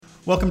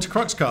Welcome to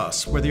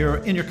Cruxcast. Whether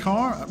you're in your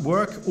car, at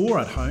work, or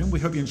at home,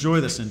 we hope you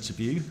enjoy this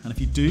interview. And if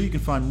you do, you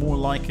can find more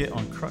like it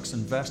on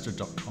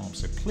cruxinvestor.com.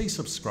 So please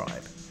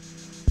subscribe.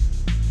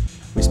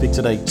 We speak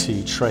today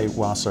to Trey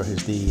Wasser,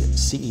 who's the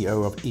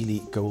CEO of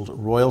Ely Gold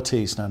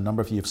Royalties. Now, a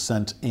number of you have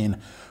sent in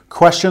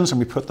questions, and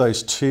we put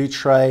those to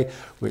Trey,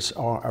 which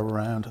are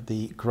around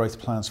the growth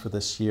plans for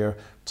this year,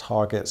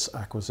 targets,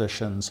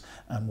 acquisitions,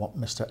 and what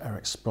Mr.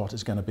 Eric Sprott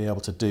is going to be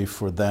able to do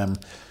for them.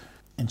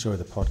 Enjoy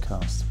the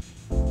podcast.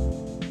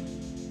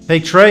 Hey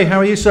Trey, how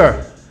are you,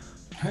 sir?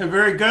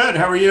 Very good.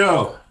 How are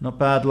you? Not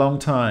bad. Long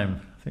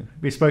time. I think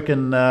we spoke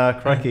in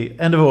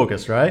end of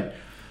August, right?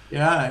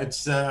 Yeah,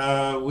 it's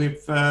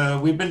we've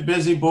been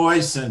busy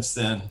boys since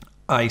then.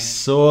 I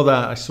saw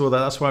that.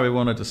 That's why we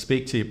wanted to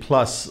speak to you.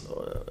 Plus,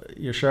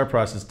 your share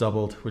price has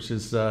doubled, which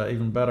is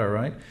even better,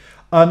 right?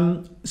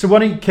 So why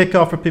don't you kick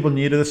off for people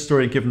new to this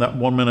story and give them that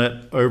 1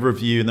 minute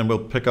overview, and then we'll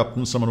pick up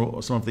on some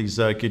of these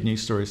good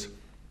news stories.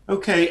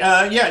 Okay,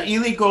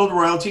 Ely Gold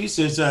Royalties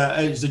is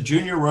a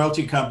junior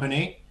royalty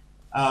company,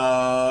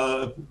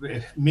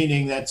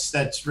 meaning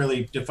that's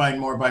really defined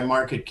more by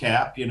market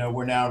cap. You know,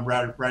 we're now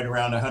right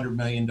around $100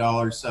 million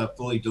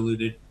fully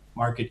diluted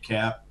market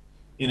cap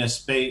in a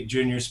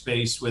junior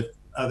space with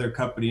other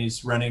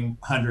companies running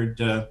 $100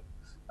 to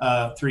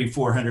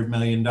 $400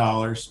 million.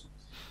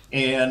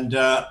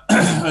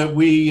 And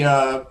we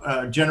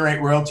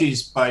generate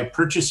royalties by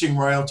purchasing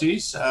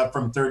royalties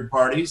from third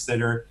parties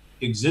that are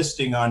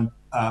existing on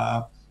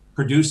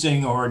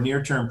producing or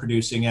near-term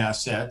producing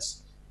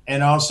assets.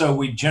 And also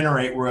we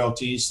generate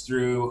royalties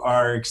through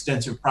our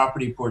extensive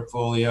property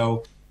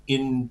portfolio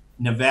in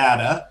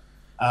Nevada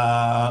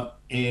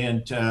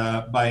and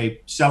by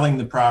selling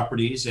the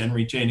properties and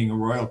retaining a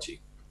royalty.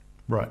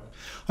 Right.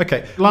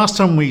 Okay. Last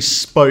time we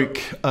spoke,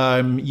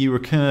 you were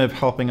kind of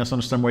helping us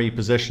understand where you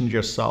positioned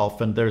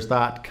yourself, and there's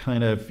that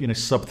kind of,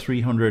 sub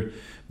 $300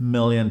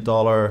 million,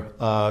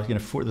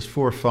 there's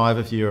 4 or 5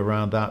 of you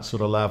around that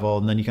sort of level,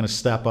 and then you kind of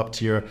step up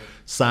to your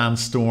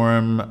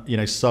Sandstorm,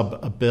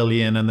 sub $1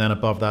 billion, and then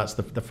above that's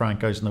the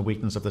Francos and the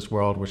Wheatons of this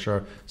world, which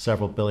are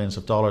several billions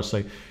of dollars.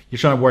 So you're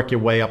trying to work your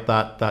way up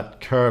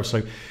that curve.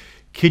 So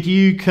could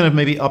you kind of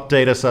maybe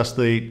update us as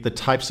the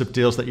types of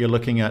deals that you're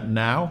looking at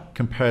now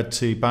compared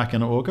to back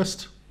in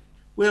August?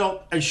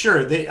 Well,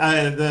 sure.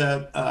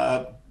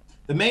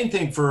 The main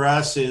thing for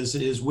us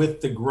is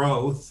with the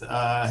growth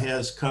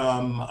has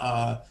come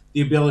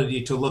the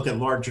ability to look at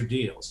larger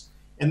deals.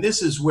 And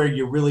this is where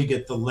you really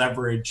get the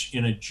leverage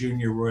in a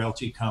junior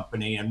royalty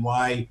company, and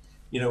why,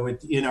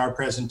 in our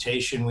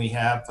presentation, we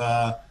have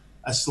a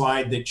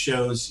slide that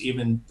shows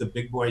even the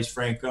big boys,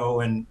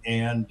 Franco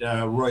and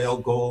Royal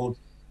Gold,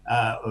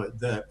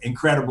 the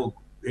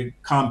incredible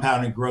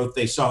compounded growth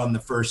they saw in the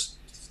first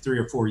 3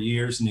 or 4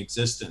 years in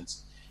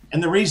existence.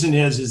 And the reason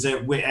is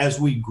that as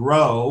we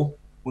grow,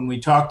 when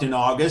we talked in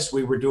August,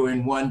 we were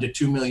doing $1 to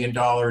 $2 million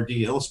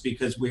deals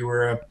because we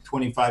were a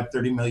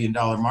 $25-30 million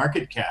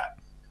market cap.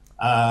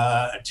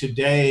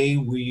 Today,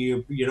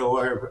 we've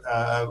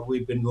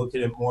been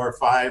looking at more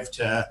 $5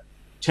 to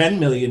 $10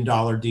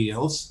 million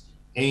deals,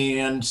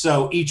 and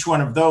so each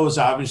one of those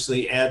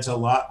obviously adds a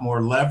lot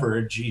more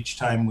leverage each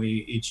time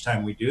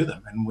we do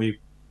them. And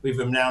we've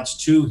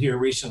announced 2 here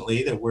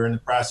recently that we're in the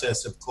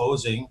process of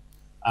closing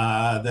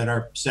that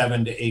are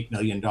 $7 to $8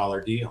 million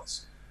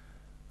deals.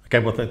 Okay,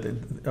 well,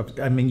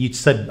 you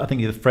said, I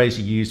think the phrase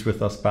you used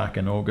with us back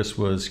in August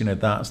was,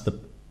 that's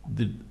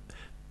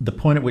the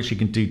point at which you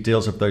can do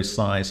deals of those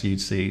size,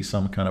 you'd see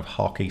some kind of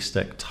hockey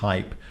stick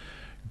type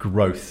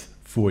growth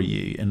for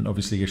you. And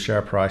obviously your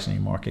share price and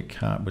your market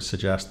cap would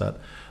suggest that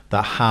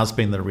that has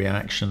been the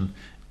reaction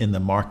in the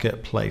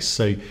marketplace.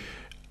 So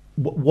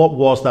what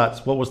was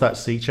that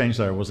sea change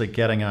there? Was it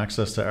getting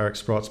access to Eric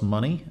Sprott's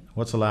money?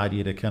 What's allowed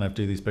you to kind of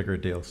do these bigger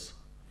deals?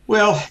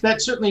 Well,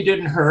 that certainly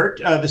didn't hurt.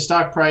 The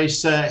stock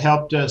price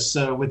helped us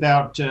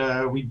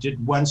we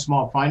did one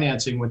small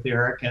financing with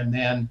Eric, and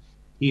then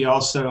he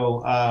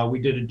also, we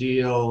did a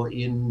deal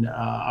in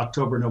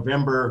October,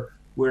 November,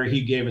 where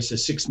he gave us a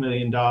 $6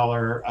 million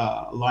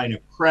line of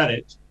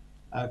credit,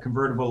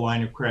 convertible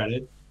line of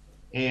credit.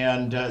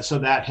 And so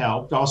that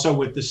helped. Also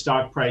with the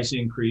stock price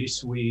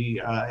increase,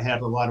 we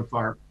had a lot of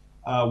our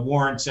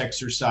warrants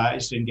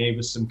exercised and gave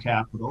us some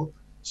capital.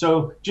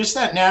 So just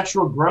that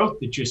natural growth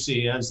that you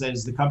see as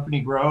the company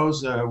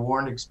grows,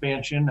 warrant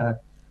expansion,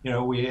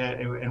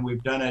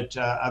 we've done it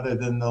other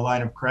than the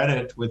line of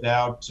credit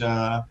without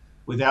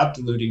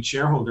diluting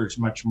shareholders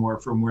much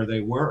more from where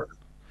they were.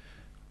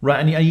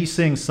 Right, and are you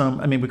seeing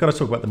we've got to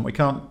talk about them. We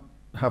can't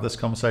have this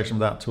conversation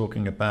without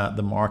talking about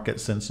the market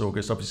since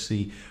August.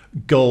 Obviously,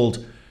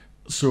 gold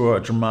saw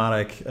a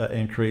dramatic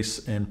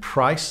increase in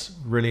price,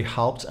 really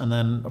helped. And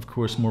then, of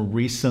course, more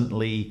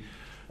recently,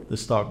 the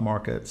stock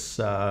market's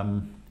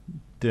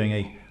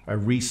doing a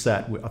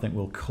reset, I think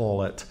we'll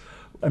call it.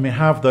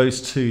 Have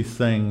those two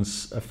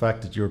things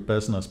affected your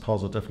business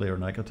positively or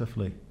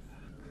negatively?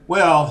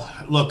 Well,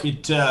 look,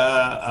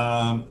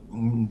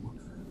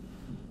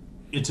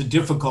 it's a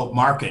difficult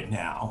market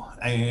now,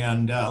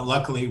 and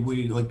luckily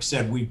like I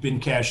said, we've been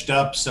cashed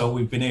up, so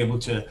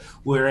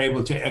we're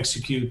able to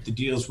execute the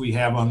deals we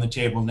have on the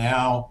table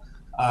now,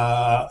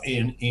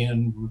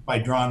 and by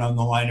drawing on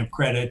the line of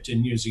credit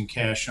and using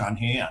cash on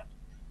hand.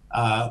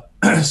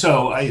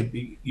 So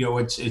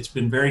it's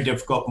been very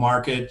difficult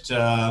market,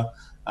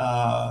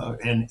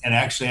 and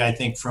actually I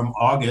think from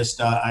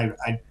August, I'm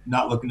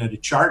not looking at a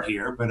chart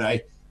here, but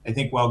I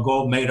think while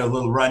gold made a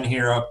little run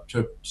here up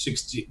to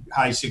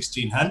high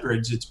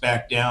 1600s, it's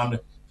back down to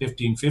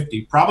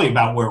 1550, probably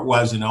about where it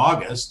was in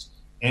August.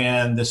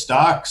 And the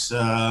stocks,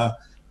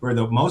 for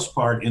the most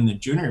part, in the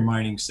junior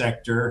mining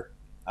sector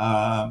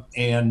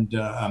and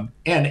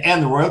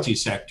the royalty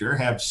sector,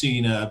 have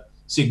seen a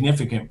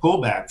significant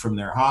pullback from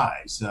their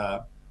highs.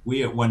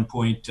 We at one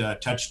point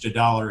touched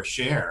 $1 a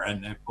share,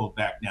 and they pulled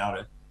back now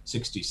to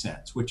 60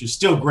 cents, which is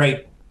still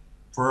great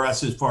for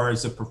us as far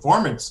as the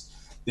performance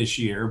this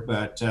year,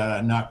 but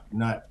not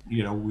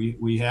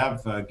we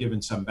have given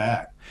some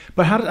back.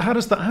 But how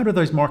do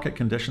those market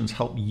conditions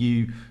help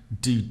you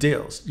do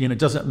deals?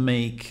 Does it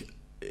make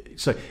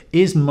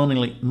is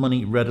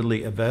money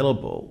readily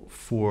available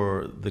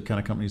for the kind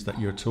of companies that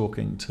you're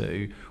talking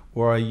to,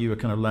 or are you a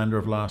kind of lender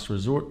of last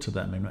resort to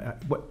them? I mean,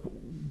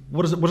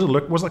 what does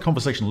that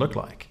conversation look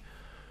like?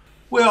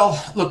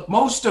 Well, look,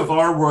 most of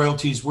our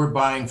royalties we're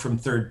buying from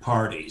third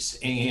parties,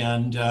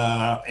 and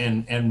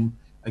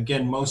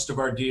again, most of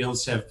our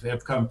deals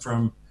have come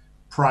from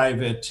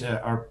private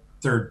or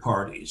third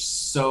parties.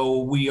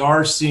 So we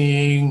are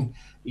seeing,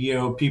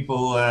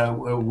 people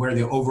where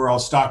the overall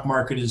stock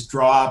market has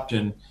dropped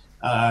and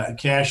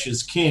cash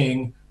is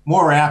king,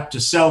 more apt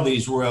to sell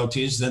these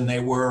royalties than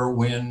they were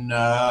when,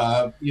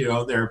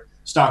 their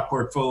stock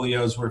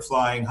portfolios were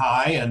flying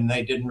high and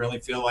they didn't really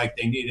feel like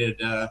they needed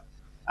the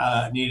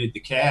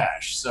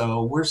cash.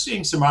 So we're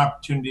seeing some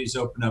opportunities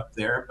open up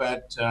there,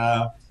 but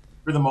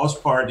for the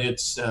most part,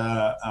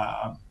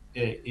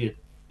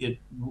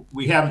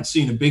 we haven't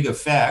seen a big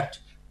effect.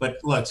 But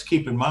let's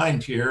keep in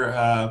mind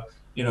here,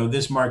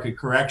 this market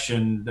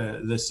correction,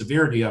 the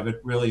severity of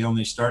it really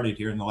only started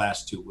here in the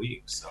last 2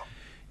 weeks. So.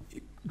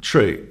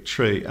 True,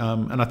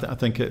 and I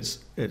think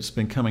it's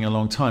been coming a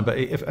long time. But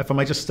if I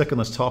may just stick on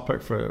this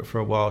topic for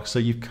a while, so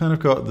you've kind of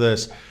got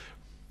this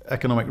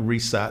economic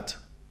reset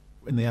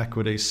in the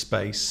equity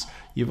space.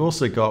 You've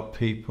also got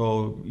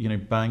people,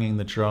 banging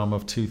the drum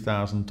of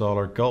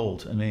 $2,000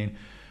 gold. I mean,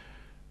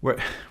 where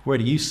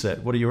do you sit?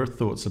 What are your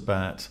thoughts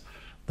about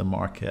the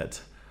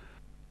market?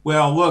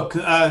 Well, look,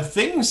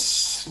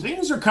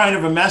 things are kind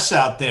of a mess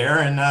out there,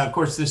 and of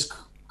course, this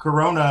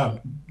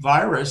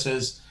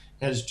coronavirus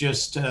has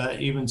just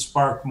even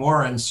sparked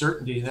more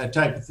uncertainty, that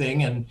type of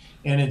thing, and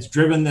it's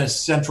driven the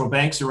central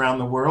banks around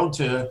the world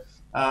to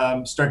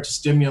start to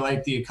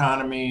stimulate the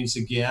economies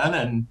again,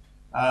 and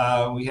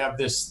we have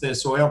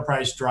this oil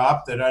price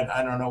drop that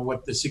I don't know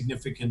what the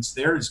significance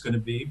there is going to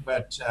be,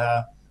 but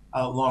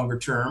longer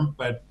term.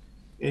 But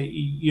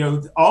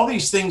all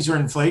these things are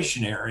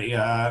inflationary.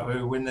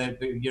 When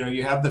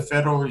you have the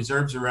Federal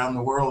Reserves around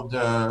the world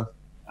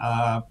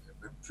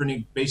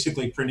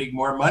basically printing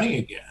more money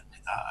again,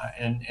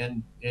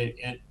 and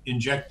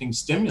injecting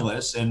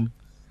stimulus, and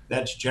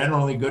that's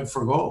generally good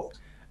for gold.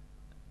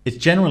 It's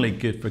generally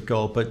good for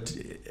gold, but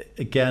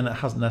again, it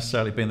hasn't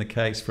necessarily been the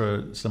case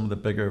for some of the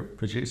bigger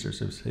producers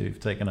who've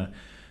taken a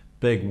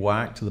big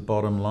whack to the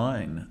bottom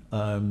line.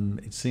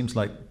 It seems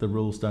like the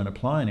rules don't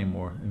apply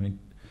anymore. I mean,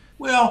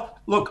 well,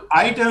 look,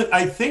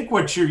 I think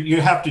what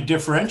you have to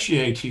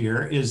differentiate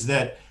here is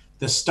that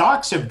the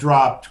stocks have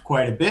dropped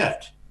quite a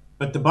bit,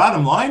 but the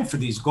bottom line for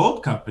these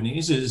gold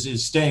companies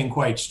is staying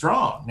quite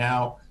strong.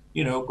 Now,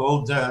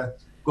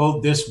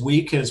 gold this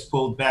week has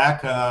pulled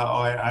back,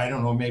 I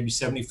don't know, maybe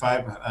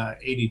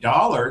 $75,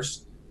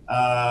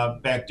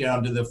 $80, back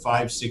down to the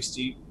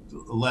 560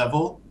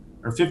 level,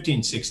 or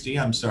 1560,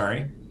 I'm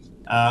sorry.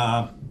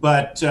 So,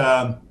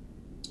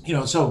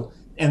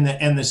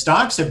 and the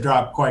stocks have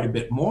dropped quite a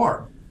bit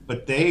more,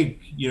 but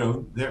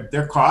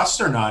their costs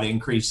are not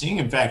increasing.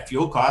 In fact,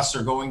 fuel costs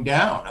are going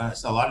down.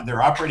 So a lot of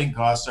their operating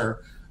costs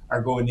are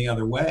going the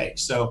other way.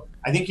 So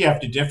I think you have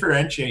to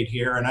differentiate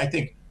here, and I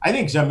think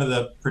some of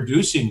the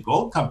producing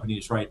gold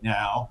companies right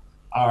now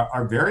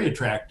are very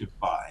attractive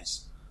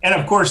buys. And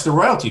of course, the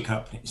royalty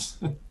companies.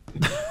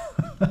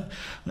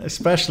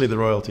 Especially the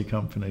royalty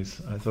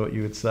companies, I thought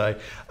you would say.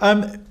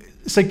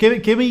 So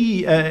give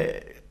me,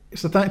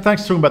 thanks for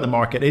talking about the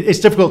market. It's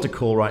difficult to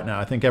call right now.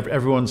 I think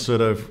everyone's sort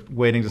of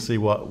waiting to see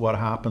what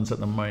happens at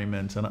the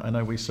moment, and I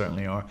know we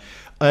certainly are.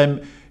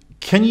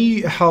 Can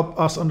you help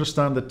us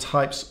understand the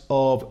types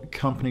of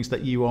companies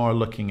that you are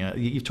looking at?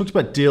 You've talked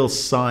about deal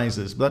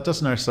sizes, but that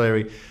doesn't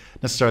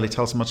necessarily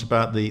tell us much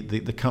about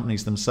the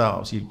companies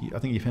themselves. I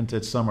think you've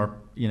hinted some are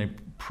you're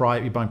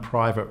buying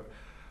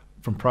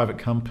from private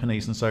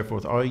companies and so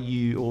forth. Are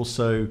you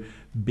also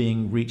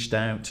being reached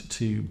out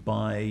to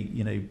by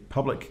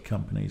public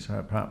companies who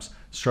are perhaps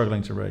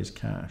struggling to raise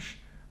cash?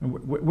 And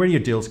where do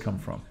your deals come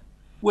from?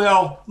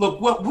 Well,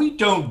 look, what we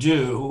don't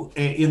do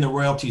in the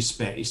royalty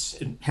space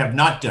and have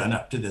not done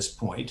up to this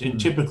point, and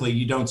typically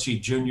you don't see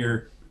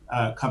junior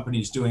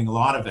companies doing a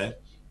lot of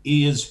it,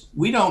 is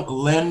we don't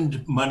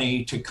lend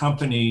money to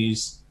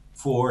companies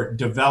for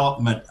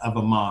development of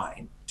a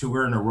mine to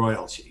earn a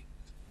royalty.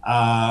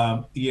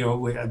 The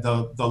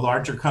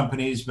larger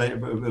companies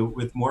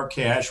with more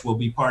cash will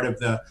be part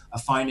of a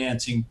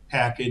financing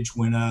package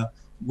when a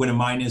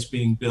mine is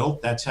being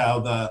built. That's how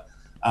the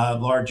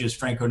largest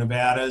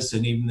Franco-Nevadas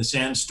and even the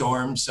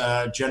Sandstorms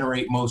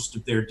generate most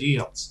of their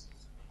deals.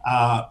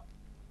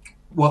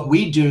 What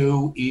we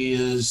do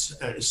is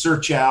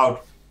search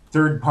out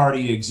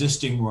third-party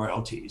existing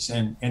royalties,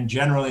 and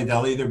generally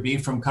they'll either be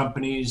from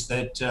companies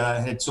that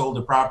had sold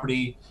a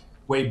property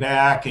way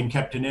back and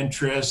kept an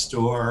interest,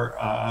 or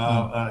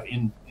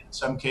in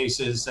some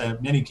cases,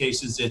 many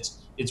cases,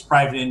 it's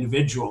private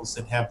individuals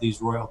that have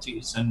these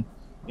royalties, and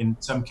in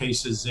some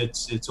cases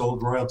it's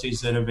old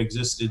royalties that have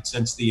existed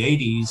since the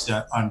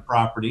 80s on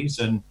properties,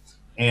 and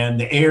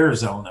the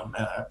heirs own them.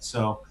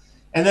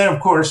 And then,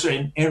 of course,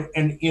 and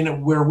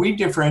where we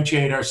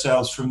differentiate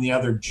ourselves from the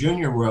other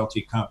junior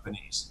royalty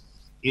companies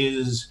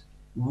is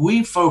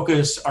we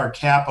focus our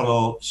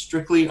capital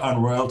strictly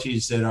on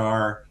royalties that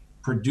are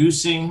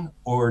producing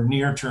or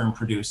near-term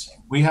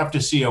producing. We have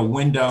to see a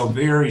window,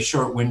 very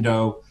short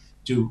window,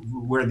 to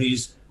where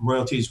these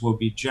royalties will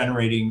be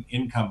generating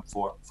income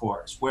for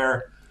us.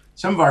 Where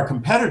some of our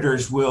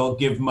competitors will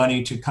give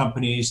money to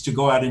companies to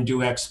go out and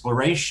do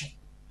exploration.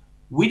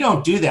 We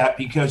don't do that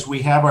because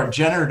we have our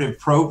generative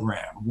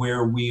program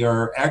where we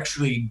are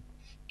actually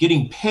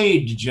getting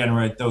paid to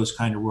generate those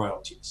kind of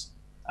royalties.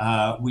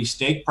 We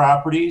stake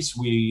properties,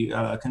 we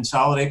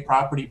consolidate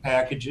property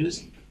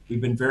packages. We've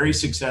been very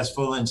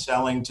successful in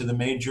selling to the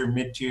major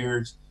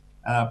mid-tiers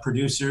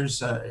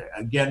producers,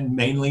 again,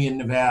 mainly in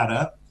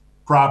Nevada,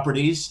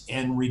 properties,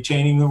 and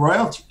retaining the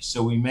royalties.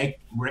 So we make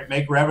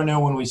revenue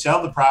when we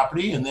sell the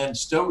property and then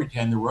still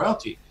retain the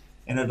royalty.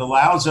 And it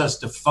allows us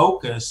to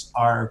focus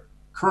our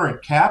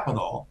current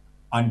capital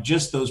on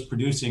just those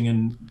producing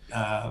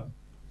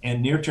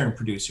and near-term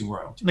producing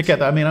royalties. I get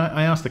that. I mean,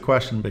 I asked the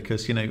question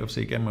because,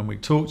 obviously, again, when we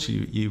talked to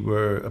you, you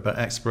were about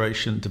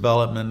exploration,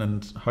 development,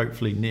 and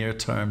hopefully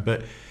near-term.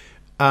 But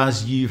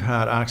as you've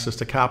had access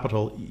to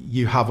capital,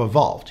 you have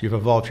evolved. You've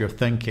evolved your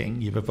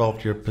thinking. You've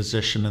evolved your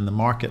position in the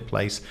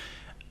marketplace.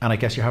 And I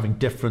guess you're having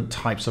different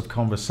types of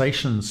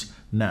conversations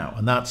now.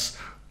 And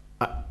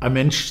I'm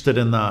interested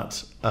in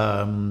that,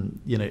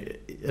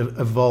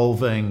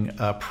 evolving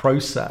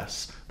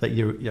process that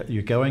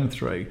you're going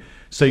through.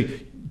 So,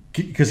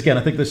 because again,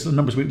 I think there's the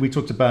numbers we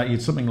talked about. You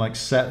had something like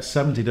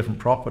 70 different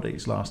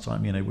properties last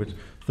time, with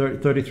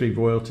 33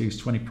 royalties,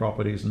 20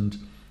 properties, and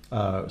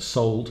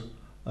sold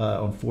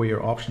on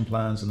 4-year option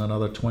plans, and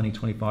another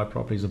 25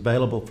 properties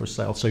available for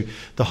sale. So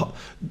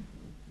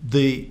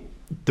the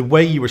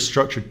way you were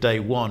structured day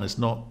one is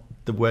not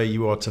the way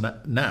you are to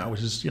now,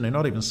 which is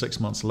not even 6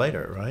 months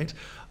later, right?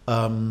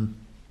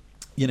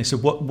 So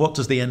what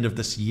does the end of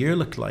this year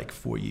look like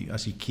for you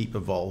as you keep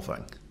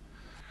evolving?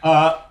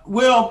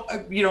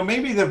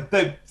 Maybe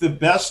the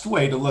best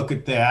way to look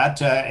at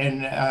that,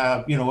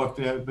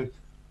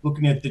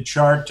 looking at the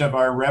chart of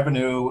our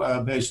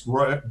revenue, based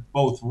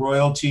both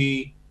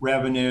royalty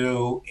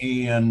revenue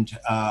and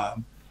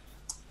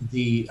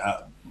the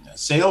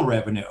sale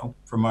revenue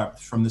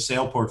from the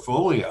sale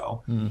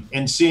portfolio,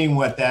 and seeing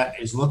what that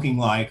is looking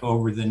like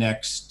over the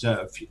next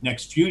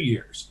few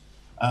years.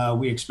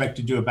 We expect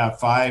to do about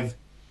 5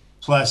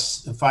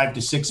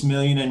 to 6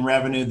 million in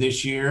revenue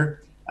this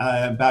year,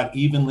 about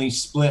evenly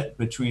split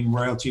between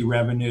royalty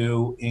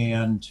revenue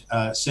and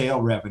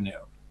sale revenue.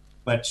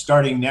 But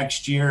starting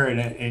next year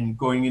and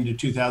going into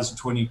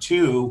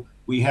 2022,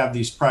 we have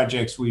these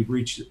projects we've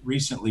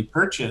recently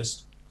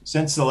purchased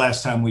since the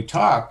last time we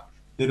talked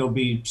that'll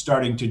be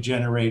starting to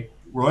generate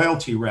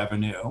royalty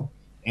revenue,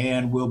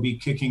 and we'll be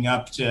kicking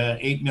up to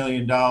 $8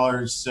 million,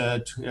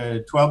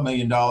 $12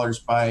 million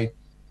by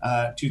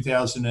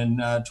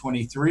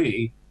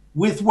 2023.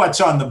 With what's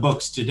on the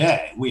books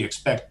today, we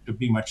expect to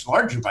be much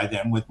larger by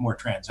then with more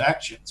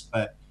transactions.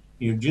 But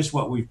just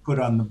what we've put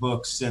on the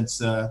books since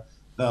the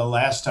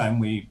last time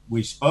we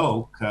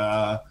spoke,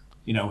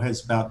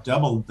 has about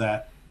doubled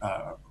that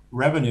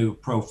revenue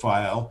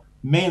profile,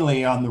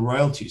 mainly on the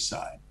royalty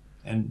side.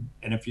 And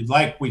if you'd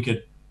like, we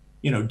could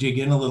dig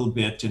in a little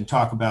bit and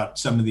talk about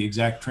some of the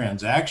exact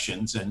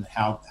transactions and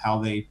how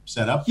they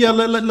set up. Yeah,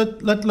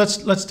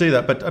 let's do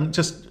that. But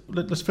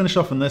let's finish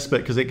off on this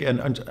bit, because again,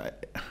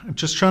 I'm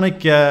just trying to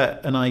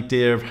get an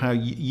idea of how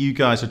you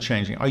guys are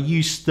changing. Are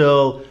you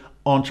still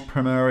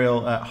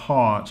entrepreneurial at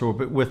heart, or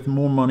with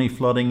more money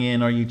flooding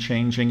in, are you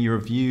changing your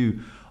view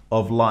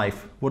of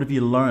life? What have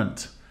you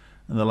learned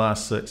in the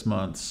last 6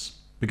 months?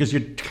 Because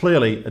you're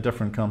clearly a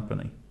different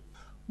company.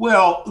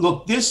 Well,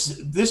 look,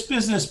 this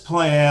business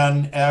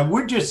plan,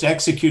 we're just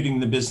executing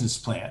the business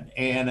plan.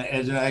 And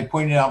as I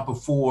pointed out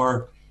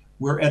before,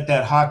 we're at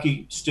that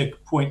hockey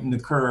stick point in the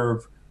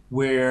curve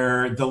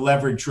where the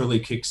leverage really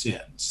kicks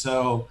in.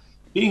 So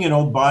being an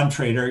old bond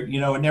trader,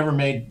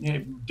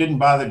 it didn't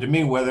bother to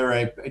me whether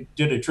I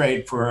did a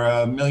trade for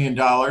 $1 million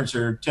or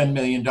 $10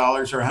 million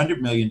or $100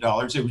 million.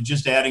 It was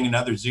just adding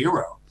another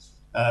zero.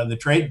 The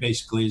trade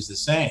basically is the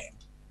same.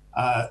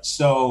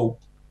 So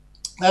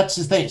that's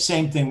the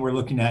same thing we're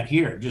looking at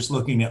here, just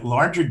looking at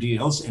larger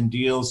deals and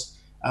deals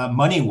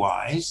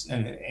money-wise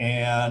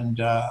and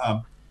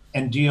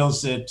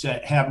deals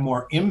that have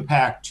more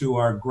impact to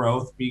our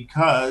growth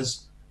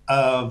because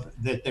of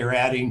that they're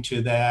adding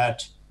to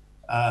that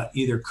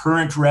either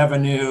current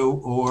revenue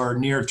or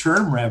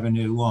near-term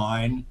revenue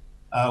line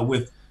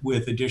with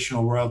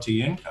additional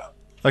royalty income.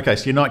 Okay,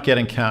 so you're not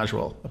getting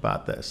casual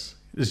about this.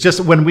 It's just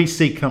when we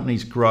see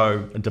companies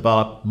grow and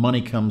develop,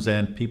 money comes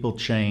in, people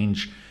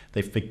change,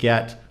 they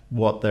forget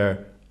what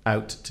they're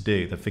out to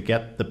do. They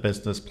forget the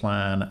business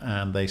plan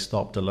and they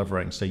stop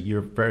delivering. So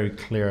you're very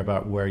clear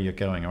about where you're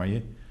going, are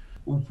you?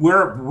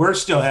 We're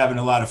still having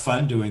a lot of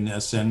fun doing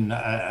this, and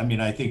I mean,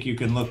 I think you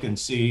can look and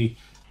see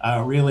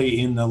really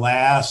in the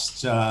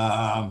last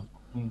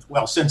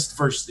well, since the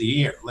first of the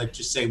year. Let's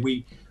just say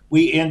we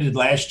ended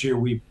last year.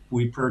 We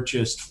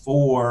purchased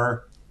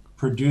 4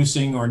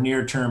 producing or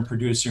near-term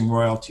producing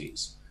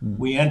royalties.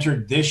 We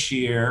entered this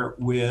year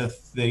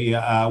with the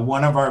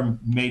one of our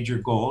major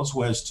goals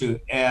was to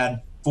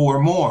add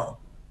 4 more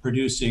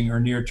producing or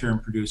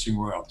near-term producing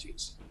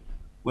royalties.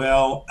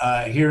 Well,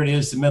 here it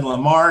is, the middle of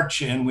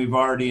March, and we've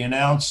already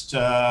announced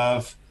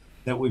that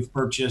we've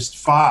purchased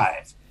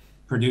 5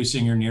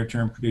 producing or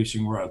near-term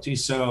producing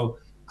royalties. So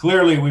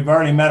clearly, we've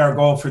already met our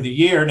goal for the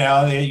year.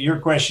 Now, your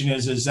question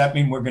is, does that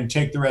mean we're going to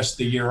take the rest of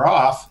the year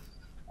off?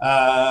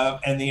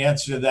 And the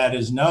answer to that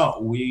is no.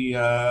 We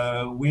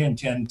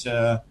intend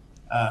to,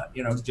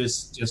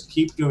 just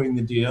keep doing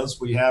the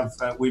deals.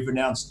 We've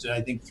announced,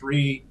 I think,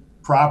 3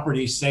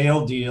 property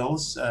sale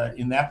deals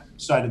in that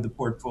side of the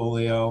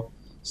portfolio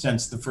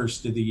since the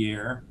first of the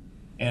year,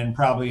 and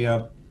probably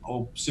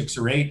 6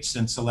 or 8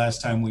 since the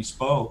last time we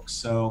spoke.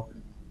 So,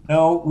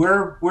 no,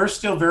 we're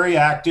still very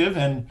active,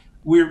 and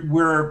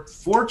we're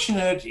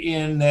fortunate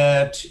in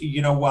that,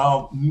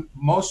 while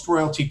most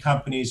royalty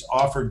companies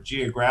offer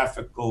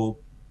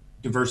geographical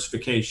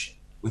diversification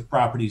with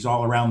properties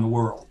all around the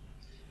world,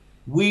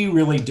 we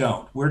really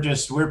don't. We're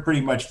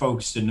pretty much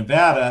focused in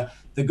Nevada.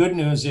 The good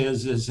news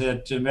is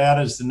that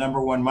Nevada is the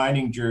 #1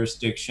 mining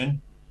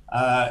jurisdiction.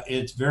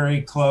 It's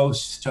very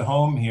close to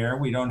home here.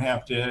 We don't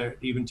have to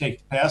even take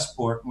the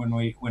passport when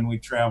we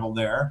travel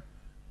there,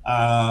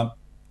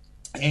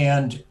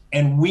 and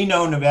we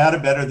know Nevada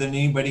better than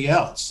anybody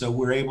else. So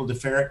we're able to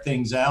ferret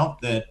things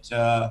out. That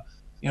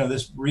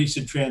this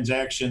recent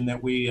transaction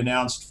that we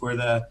announced for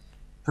the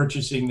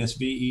purchasing this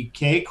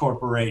VEK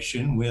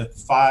Corporation with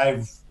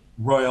 5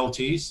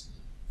 royalties,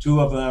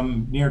 2 of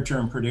them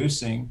near-term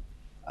producing.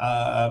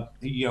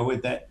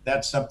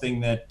 That's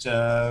something that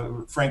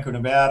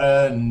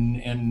Franco-Nevada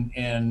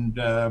and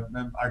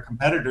our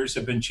competitors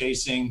have been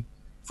chasing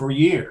for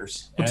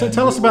years. Well,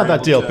 tell us about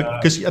that deal,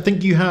 because I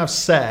think you have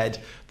said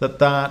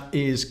that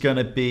is going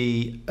to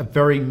be a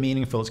very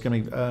meaningful. It's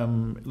going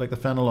to like the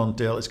Fenelon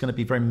deal. It's going to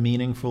be very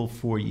meaningful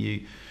for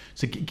you.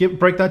 So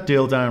break that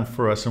deal down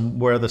for us and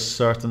where the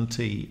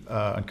certainty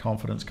and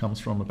confidence comes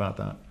from about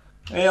that.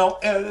 Well,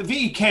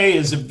 VEK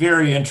is a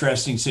very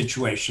interesting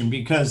situation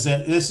because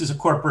this is a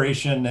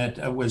corporation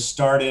that was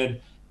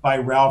started by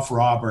Ralph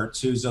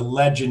Roberts, who's a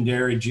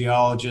legendary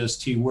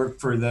geologist. He worked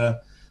for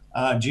the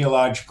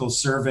Geological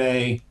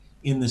Survey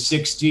in the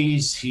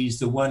 60s. He's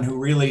the one who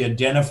really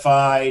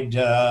identified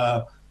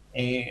the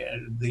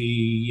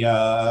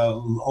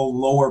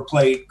lower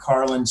plate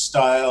Carlin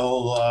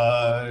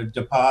style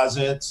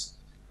deposits.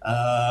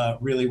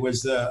 Really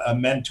was a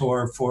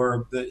mentor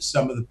for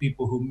some of the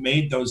people who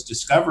made those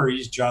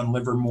discoveries, John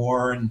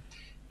Livermore and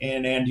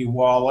Andy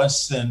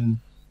Wallace and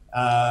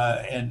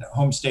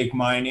Homestake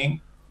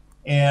Mining.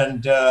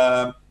 And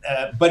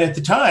but at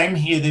the time,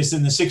 he was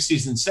in the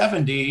 60s and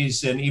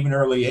 70s and even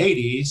early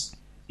 80s,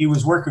 he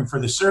was working for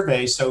the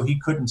survey, so he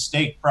couldn't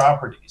stake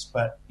properties.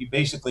 But he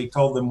basically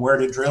told them where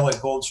to drill at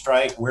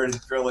Goldstrike, where to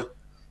drill at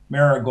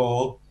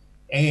Marigold.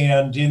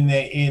 And in the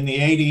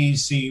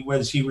 80s,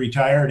 he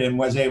retired and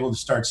was able to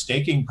start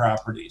staking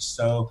properties.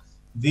 So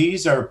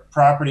these are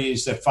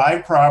properties,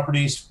 5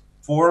 properties.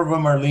 4 of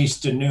them are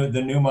leased to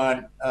the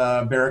Newmont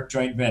Barrick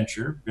joint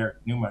venture,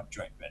 Barrick-Newmont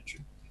joint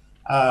venture,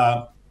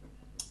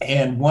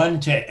 and 1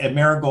 to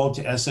Marigold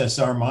to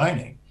SSR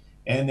Mining.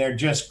 And they're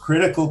just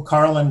critical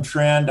Carlin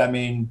trend. I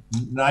mean,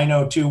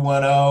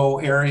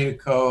 90210 area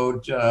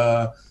code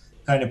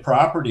kind of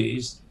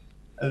properties.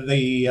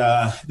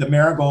 The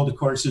Marigold, of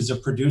course, is a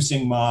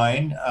producing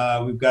mine.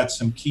 We've got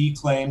some key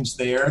claims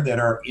there that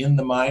are in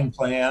the mine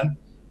plan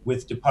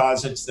with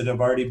deposits that have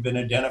already been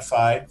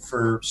identified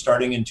for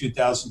starting in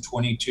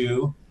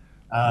 2022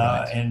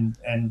 right.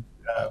 and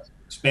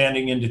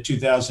expanding into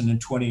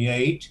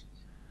 2028.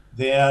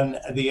 Then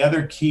the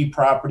other key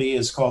property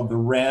is called the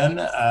Wren.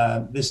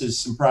 This is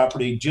some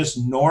property just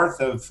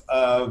north of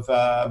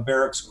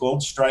Barrick's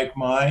Goldstrike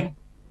mine,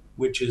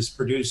 which has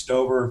produced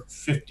over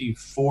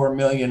 54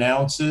 million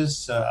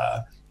ounces.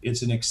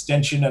 It's an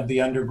extension of the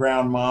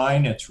underground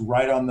mine. It's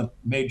right on the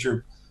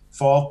major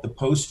fault, the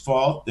Post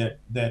Fault, that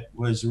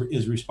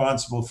is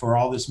responsible for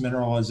all this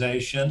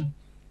mineralization.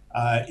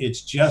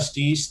 It's just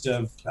east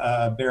of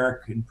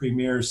Barrick and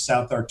Premier's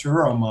South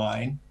Arturo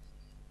mine.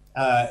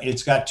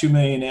 It's got 2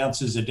 million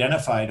ounces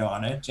identified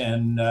on it.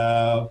 And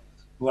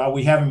while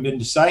we haven't been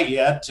to site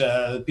yet,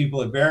 the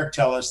people at Barrick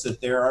tell us that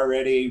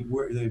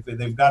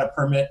they've got a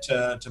permit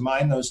to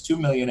mine those 2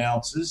 million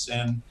ounces,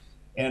 and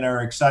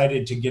are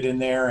excited to get in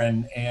there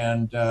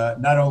and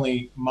not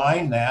only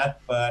mine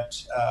that,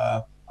 but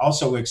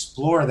also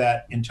explore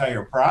that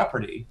entire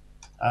property,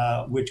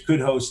 which could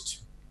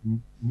host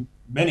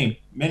many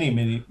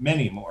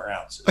more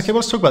ounces. Okay, well,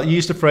 let's talk about. You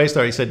used a phrase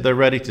there. You said they're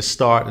ready to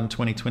start in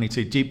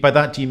 2022. By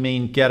that, do you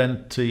mean get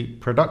into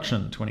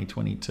production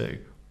 2022,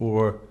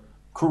 or?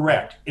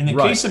 Correct. In the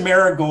case of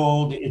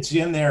Marigold, it's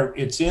in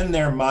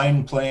their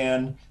mine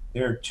plan.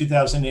 Their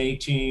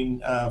 2018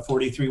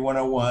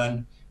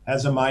 43-101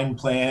 has a mine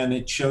plan.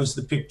 It shows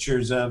the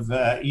pictures of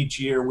each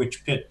year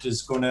which pit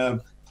is going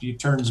to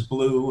turns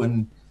blue,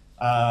 and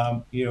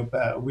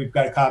we've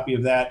got a copy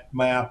of that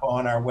map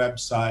on our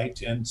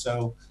website, and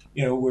so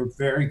we're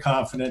very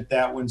confident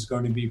that one's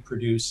going to be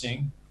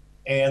producing.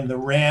 And the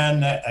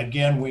Wren,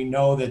 again, we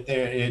know that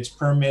it's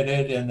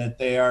permitted and that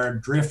they are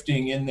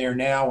drifting in there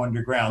now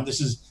underground.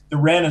 The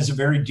Wren is a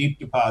very deep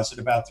deposit,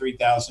 about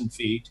 3,000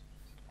 feet,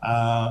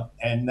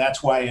 and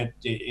that's why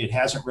it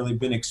hasn't really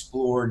been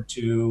explored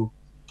to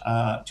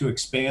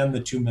expand the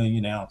 2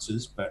 million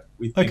ounces, but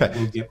we think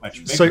we'll get much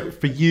bigger. So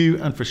for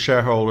you and for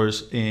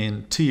shareholders,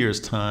 in 2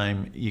 years'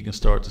 time, you can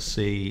start to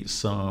see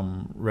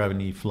some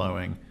revenue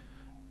flowing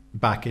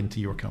back into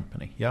your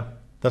company. Yeah,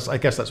 I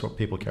guess that's what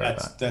people care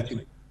about.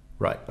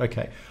 Right.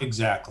 Okay.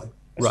 Exactly.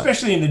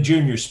 Especially in the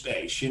junior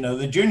space.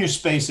 The junior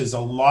space is a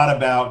lot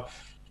about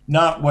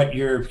not what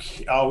your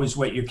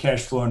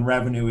cash flow and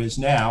revenue is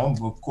now.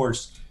 Of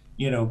course,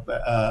 the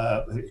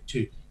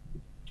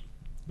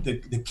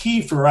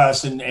key for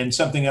us, and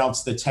something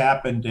else that's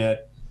happened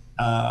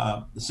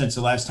since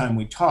the last time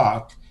we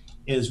talked,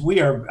 is we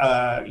are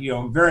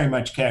very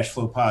much cash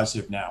flow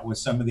positive now with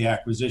some of the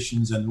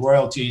acquisitions and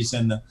royalties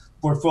and the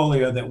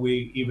portfolio that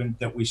we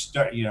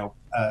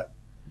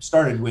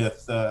started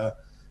with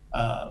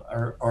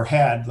or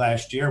had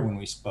last year when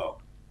we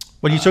spoke.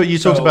 Well, you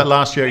talked about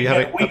last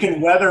year. We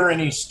can weather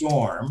any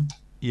storm.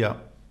 Yeah.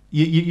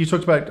 You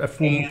talked about a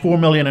 $4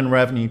 million in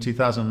revenue in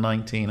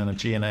 2019 and a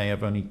G&A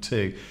of only $2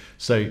 million.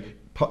 So,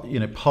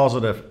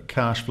 positive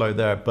cash flow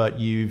there, but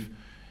you've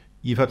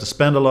had to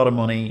spend a lot of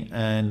money,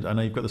 and I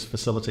know you've got this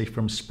facility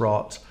from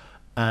Sprott,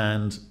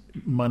 and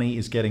money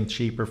is getting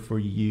cheaper for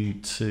you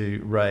to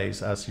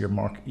raise as your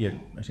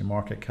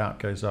market cap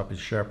goes up, as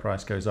your share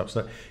price goes up.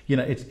 So,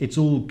 it's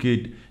all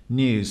good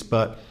news,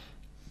 but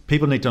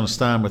people need to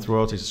understand with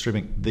royalties and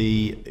streaming,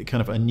 the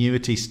kind of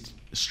annuity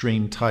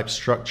stream type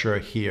structure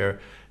here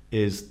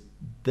is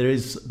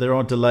there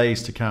are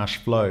delays to cash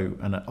flow,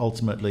 and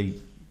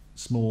ultimately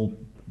small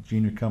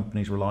junior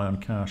companies rely on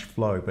cash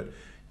flow, but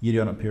you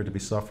don't appear to be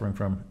suffering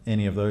from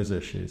any of those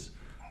issues.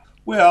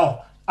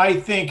 Well, I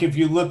think if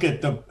you look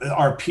at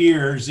our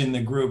peers in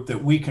the group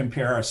that we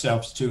compare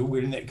ourselves to,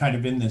 we're kind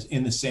of in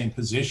the same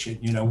position.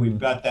 We've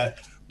got that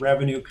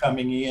revenue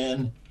coming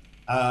in,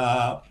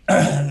 and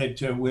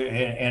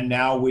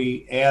now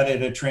we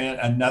added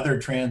another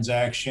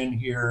transaction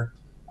here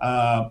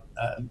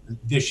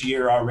this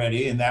year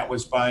already, and that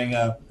was buying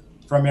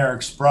from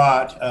Eric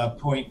Sprott a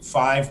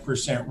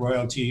 0.5%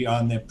 royalty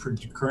on the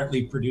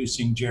currently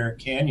producing Jerritt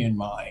Canyon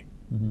mine.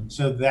 Mm-hmm.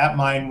 So that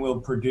mine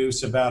will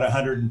produce about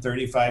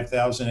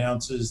 135,000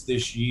 ounces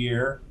this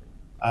year.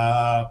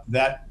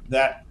 That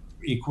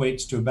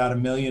equates to about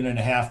 $1.5 million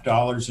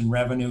in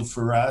revenue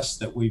for us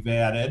that we've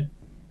added.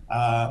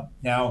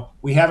 Now,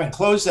 we haven't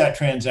closed that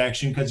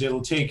transaction because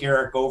it'll take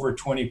Eric over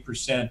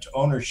 20%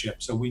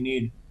 ownership. So we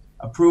need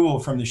approval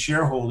from the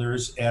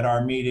shareholders at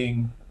our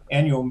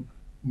annual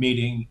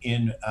meeting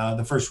in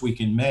the first week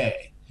in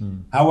May.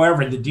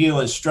 However, the deal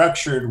is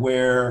structured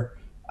where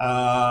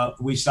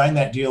we signed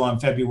that deal on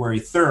February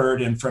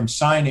 3rd, and from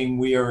signing,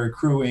 we are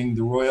accruing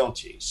the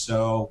royalty.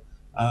 So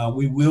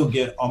we will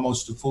get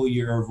almost a full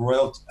year of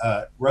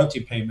royalty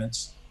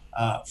payments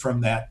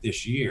from that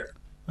this year.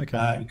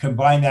 Okay.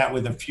 Combine that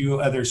with a few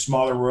other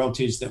smaller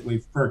royalties that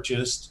we've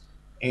purchased,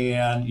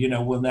 and we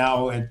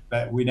now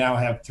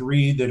have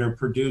 3 that are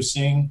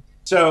producing.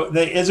 So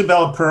the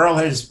Isabella Pearl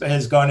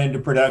has gone into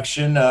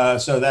production.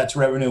 So that's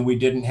revenue we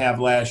didn't have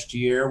last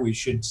year. We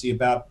should see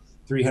about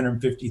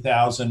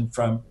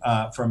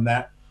 $350,000 from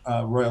that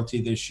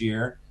royalty this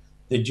year.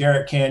 The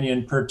Jerritt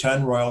Canyon per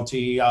ton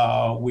royalty,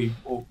 we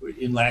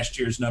in last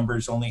year's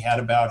numbers only had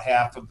about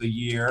half of the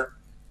year.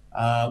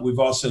 We've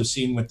also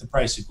seen with the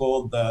price of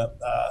gold,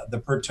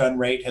 the per ton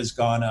rate has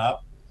gone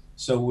up.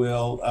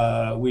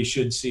 So we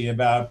should see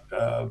about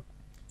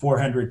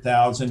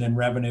 $400,000 in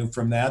revenue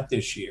from that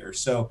this year.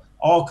 So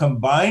all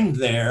combined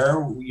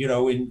there,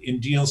 in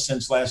deals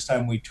since last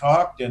time we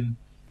talked, and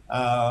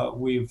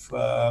we've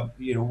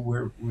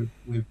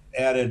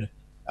added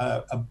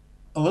a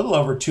little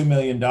over $2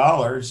 million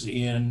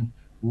in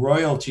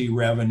royalty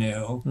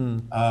revenue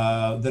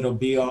that'll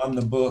be on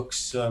the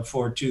books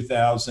for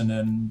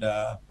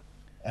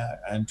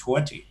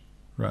 2020.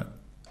 Right.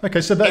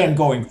 Okay, so that, and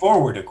going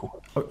forward, of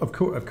course. Of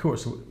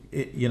course.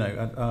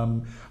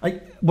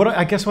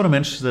 I guess what I'm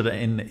interested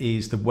in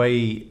is the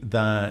way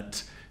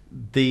that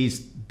these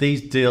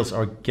deals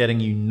are getting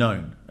you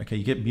known. Okay,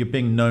 you're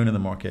being known in the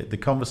market.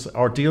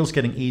 Are deals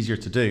getting easier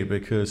to do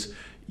because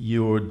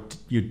you're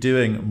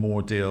doing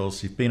more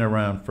deals? You've been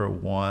around for a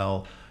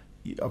while.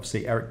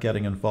 Obviously, Eric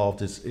getting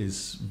involved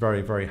is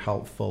very, very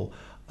helpful.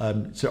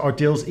 So are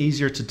deals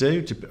easier to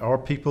do? Are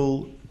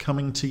people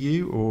coming to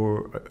you,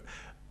 or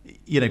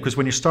because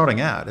when you're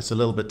starting out, it's a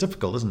little bit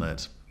difficult, isn't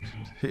it?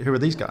 Who are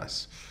these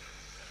guys?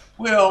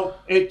 Well,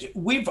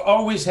 we've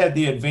always had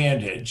the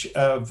advantage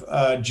of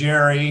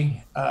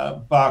Jerry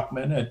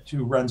Bachman,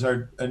 who runs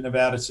our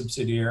Nevada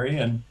subsidiary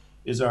and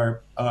is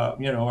our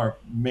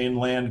main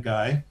land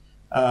guy,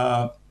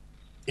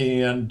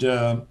 and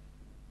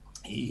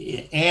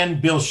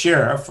Bill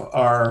Sheriff,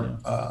 our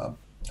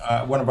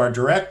one of our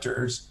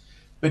directors.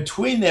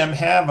 Between them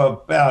have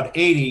about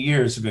 80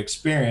 years of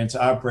experience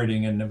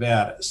operating in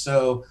Nevada.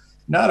 So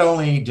not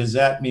only does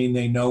that mean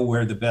they know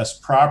where the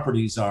best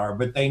properties are,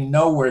 but they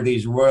know where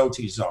these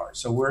royalties are.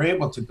 So we're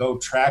able to go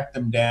track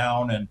them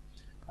down. And,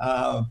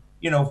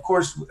 of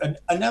course,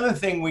 another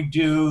thing we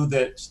do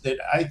that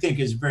I think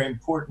is very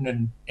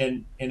important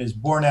and is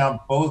borne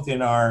out both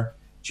in our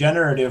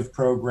generative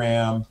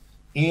program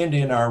and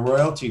in our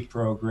royalty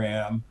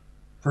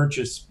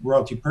purchase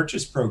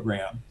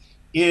program,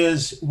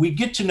 is we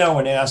get to know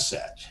an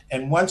asset.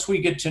 And once we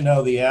get to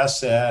know the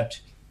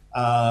asset,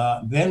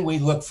 then we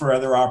look for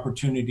other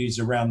opportunities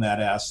around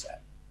that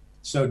asset.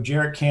 So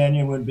Jarrett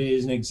Canyon would be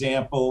as an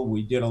example.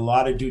 We did a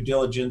lot of due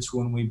diligence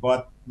when we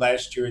bought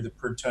last year the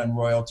per ton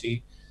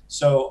royalty.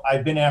 So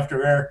I've been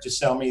after Eric to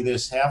sell me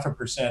this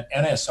 0.5%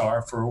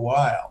 NSR for a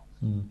while.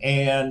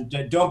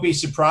 And don't be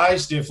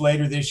surprised if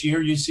later this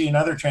year you see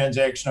another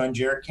transaction on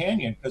Jarrett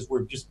Canyon, because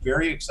we're just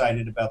very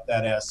excited about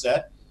that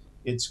asset.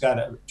 It's got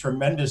a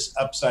tremendous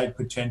upside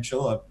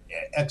potential, an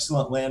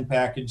excellent land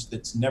package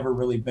that's never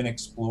really been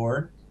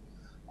explored.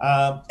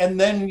 And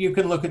then you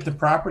can look at the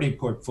property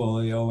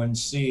portfolio and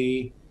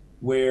see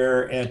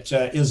where at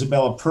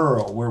Isabella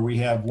Pearl, where we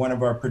have one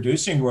of our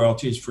producing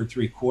royalties for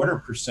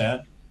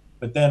 0.75%,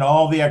 but then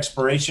all the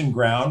exploration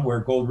ground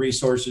where Gold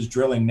Resource is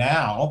drilling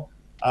now,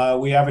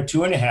 we have a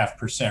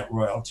 2.5%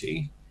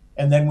 royalty.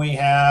 And then we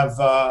have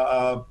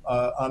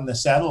on the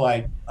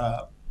satellite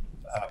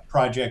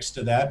projects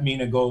to that,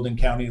 Mena Gold and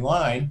County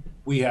Line,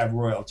 we have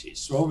royalties.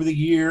 So over the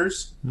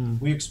years,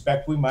 we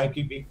expect we might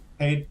be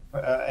paid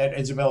at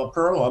Isabella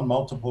Pearl on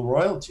multiple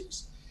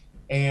royalties.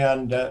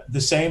 And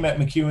the same at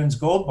McEwen's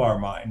Gold Bar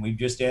mine. We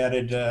just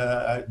added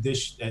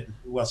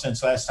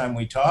since last time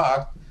we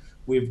talked,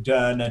 we've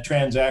done a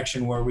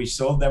transaction where we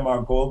sold them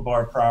our Gold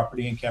Bar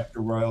property and kept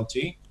a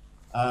royalty.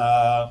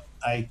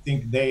 I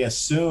think they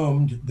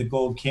assumed the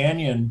Gold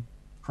Canyon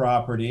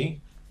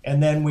property.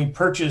 And then we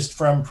purchased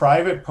from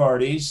private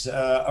parties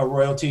a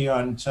royalty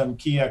on some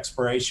key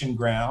exploration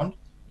ground,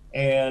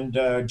 and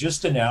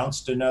just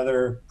announced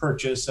another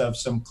purchase of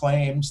some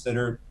claims that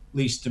are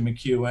leased to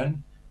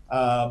McEwen,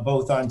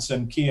 both on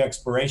some key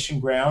exploration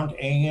ground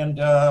and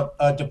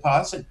a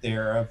deposit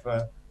there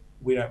of,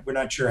 we're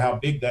not sure how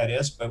big that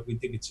is, but we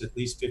think it's at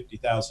least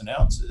 50,000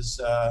 ounces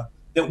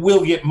that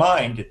will get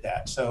mined at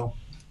that. So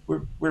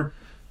we're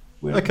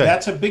okay.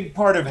 That's a big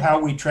part of how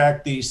we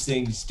track these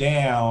things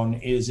down.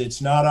 Is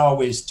it's not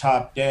always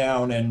top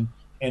down and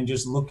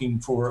just looking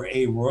for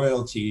a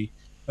royalty,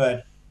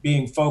 but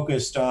being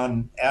focused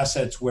on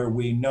assets where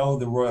we know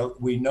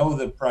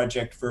the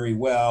project very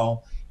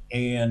well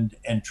and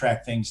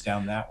track things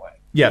down that way.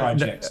 Yeah,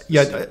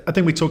 I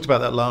think we talked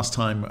about that last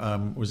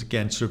time. Was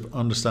again sort of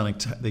understanding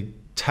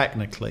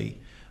technically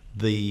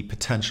the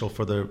potential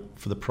for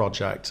the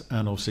project,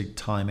 and obviously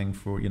timing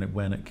for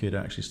when it could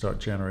actually start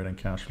generating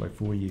cash flow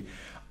for you.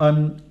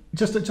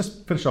 Just to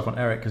finish off on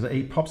Eric, because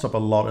he pops up a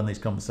lot in these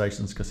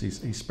conversations because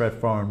he's spread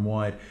far and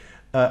wide.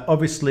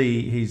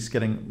 Obviously, he's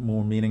getting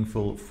more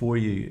meaningful for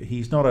you.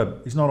 He's not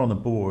on the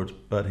board,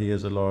 but he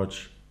is a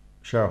large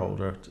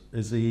shareholder.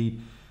 Is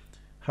he?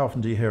 How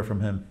often do you hear from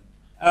him?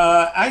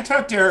 I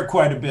talk to Eric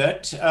quite a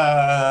bit.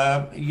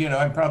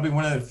 I'm probably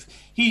one of the.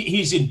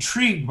 He's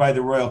intrigued by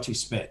the royalty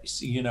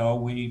space.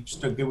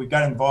 We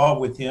got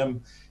involved with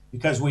him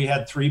because we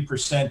had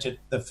 3% at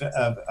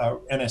the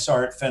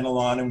NSR at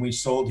Fenelon, and we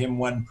sold him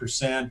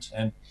 1%,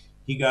 and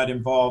he got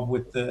involved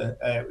with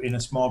in a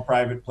small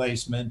private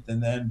placement,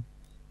 and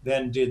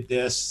then did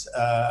this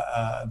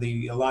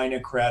the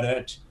Alina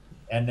credit,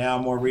 and now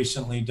more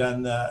recently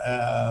done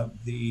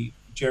the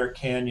Jarrett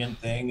Canyon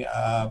thing.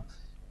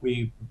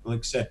 We, like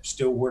I said,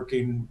 still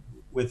working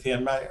with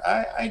him.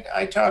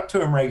 I talk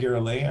to him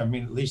regularly. I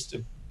mean, at least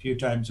a few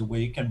times a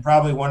week, and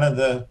probably one of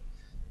the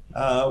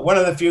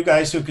few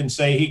guys who can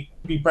say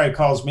he probably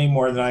calls me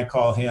more than I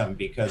call him,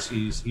 because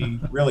he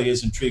really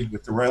is intrigued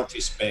with the royalty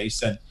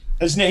space, and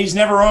he's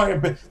never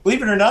owned,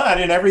 believe it or not,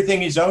 in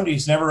everything he's owned,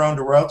 he's never owned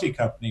a royalty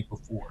company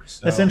before.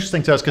 So, that's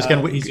interesting to us because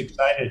he's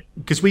excited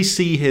because we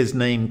see his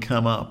name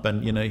come up,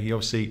 and he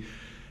obviously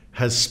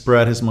has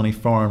spread his money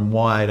far and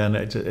wide, and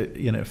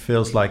it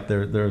feels like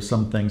there are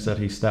some things that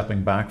he's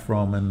stepping back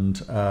from, and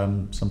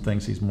some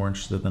things he's more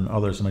interested in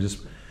others. And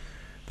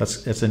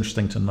it's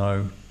interesting to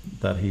know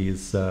that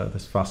he's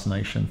this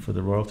fascination for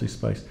the royalty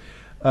space.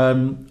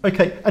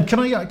 Okay, and can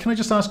I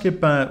just ask you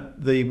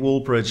about the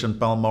Wallbridge and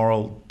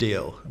Balmoral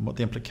deal and what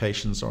the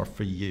implications are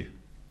for you?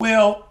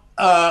 Well,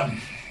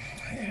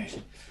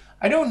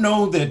 I don't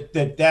know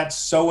that that's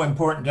so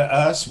important to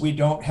us. We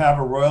don't have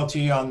a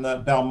royalty on the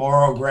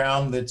Balmoral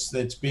ground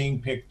that's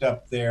being picked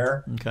up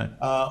there. Okay.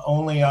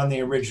 Only on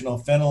the original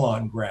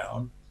Fenelon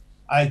ground.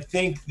 I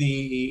think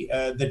the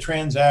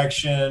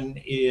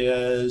transaction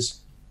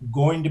is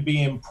going to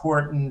be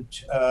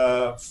important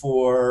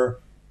for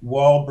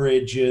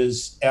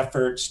Wallbridge's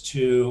efforts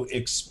to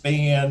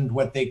expand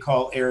what they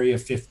call Area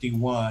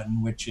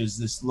 51, which is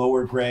this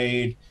lower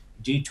grade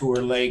Detour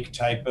Lake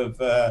type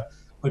of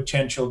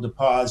potential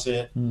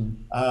deposit.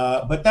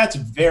 But that's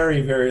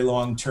very, very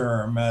long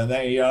term.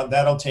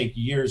 That'll take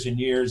years and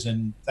years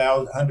and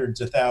hundreds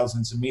of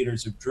thousands of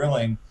meters of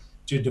drilling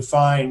to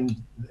define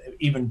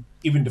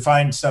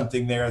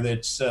something there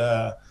that's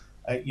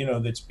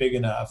that's big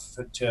enough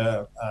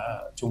to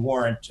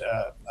warrant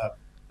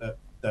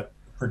the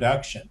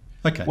production.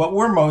 Okay. What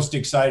we're most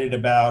excited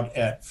about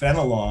at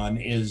Fenelon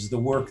is the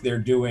work they're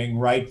doing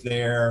right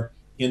there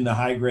in the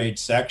high grade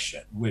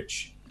section,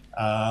 which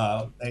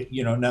now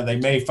they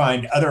may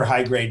find other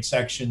high grade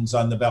sections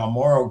on the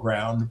Balmoral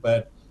ground,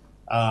 but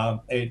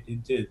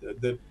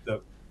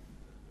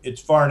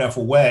it's far enough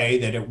away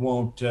that it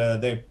won't.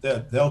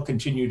 They'll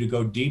continue to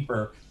go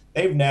deeper.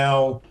 They've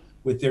now,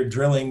 with their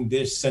drilling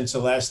since the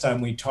last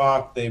time we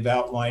talked, they've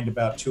outlined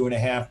about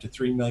 2.5 to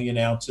 3 million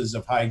ounces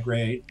of high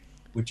grade,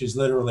 which is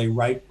literally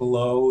right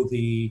below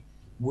the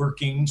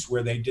workings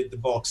where they did the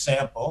bulk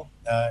sample.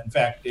 In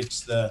fact,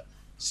 it's the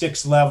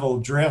 6th level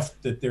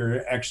drift that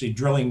they're actually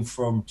drilling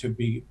from to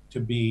be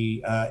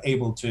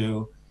able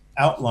to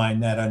outline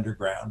that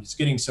underground. It's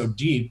getting so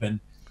deep, and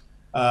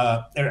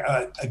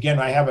again,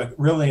 I have a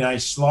really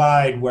nice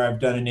slide where I've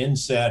done an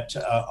inset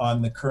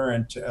on the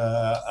current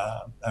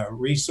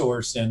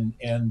resource and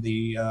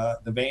the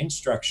vein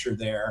structure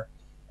there,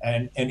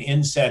 and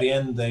inset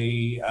in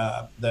the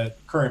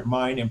current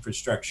mine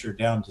infrastructure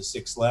down to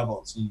 6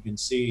 levels. And you can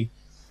see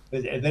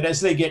that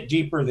as they get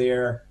deeper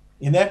there,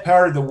 in that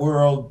part of the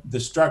world, the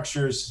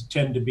structures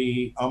tend to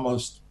be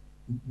almost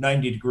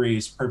 90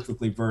 degrees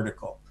perfectly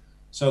vertical.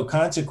 So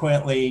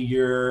consequently,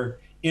 you're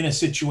in a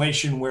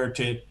situation where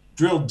to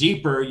drill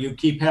deeper, you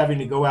keep having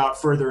to go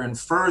out further and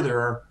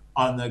further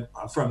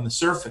from the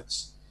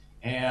surface.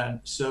 And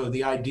so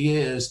the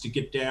idea is to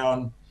get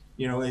down,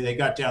 they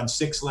got down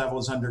 6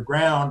 levels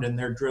underground, and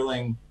they're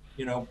drilling,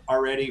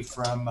 already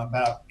from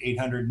about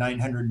 800,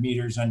 900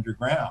 meters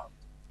underground.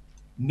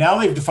 Now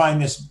they've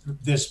defined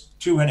this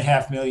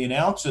 2.5 million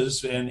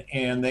ounces,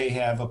 and they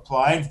have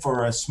applied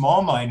for a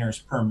small miner's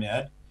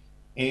permit.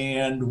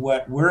 And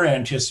what we're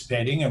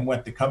anticipating, and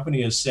what the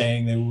company is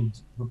saying they will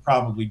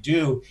probably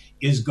do,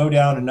 is go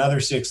down another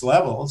 6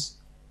 levels,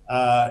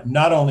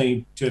 not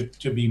only to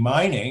be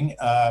mining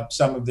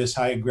some of this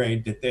high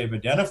grade that they've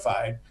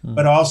identified,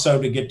 but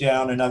also to get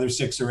down another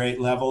 6 or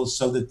 8 levels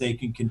so that they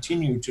can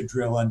continue to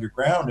drill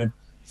underground and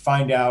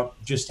find out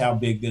just how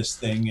big this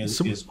thing is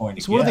going to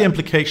get. So what are the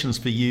implications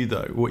for you,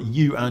 though, what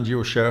you and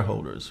your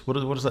shareholders? What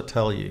does that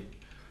tell you?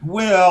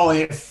 Well,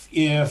 if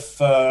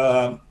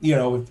for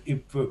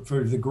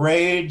the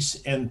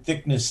grades and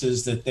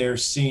thicknesses that they're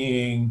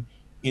seeing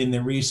in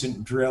the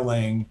recent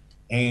drilling,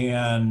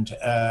 and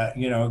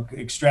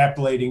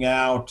extrapolating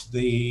out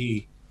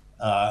the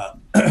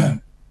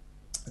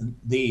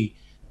the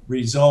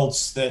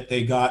results that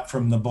they got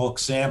from the bulk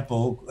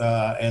sample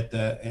at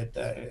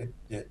the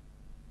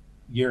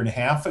year and a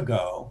half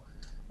ago,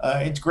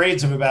 its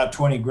grades of about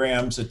 20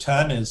 grams a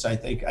ton is, I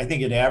think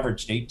it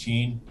averaged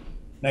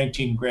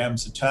 19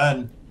 grams a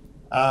ton.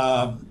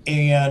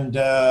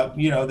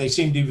 They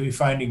seem to be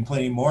finding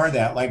plenty more of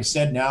that. Like I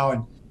said, now,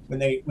 and when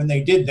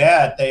they did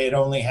that, they had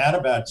only had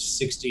about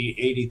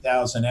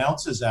 80,000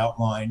 ounces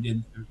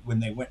outlined when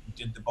they went and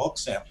did the bulk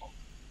sample.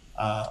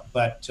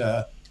 But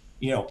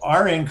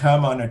our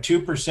income on a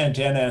 2%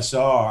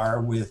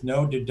 NSR with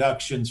no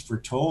deductions for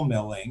toll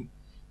milling,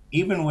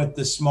 even with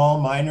the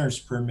small miner's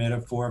permit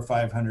of 400 or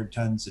 500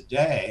 tons a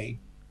day,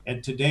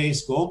 at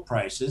today's gold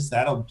prices,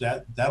 that'll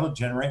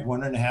generate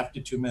 $1.5 to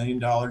 $2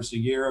 million a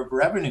year of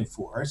revenue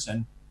for us,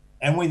 and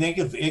we think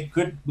it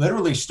could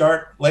literally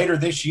start later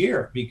this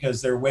year,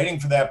 because they're waiting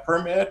for that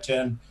permit.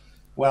 And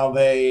while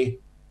they,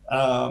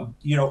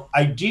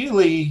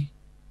 ideally,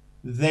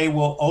 they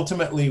will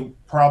ultimately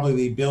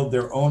probably build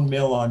their own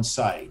mill on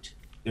site.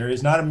 There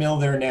is not a mill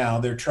there now.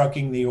 They're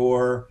trucking the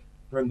ore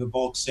from the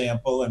bulk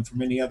sample and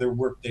from any other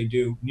work they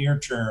do near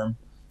term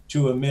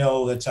to a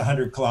mill that's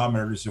 100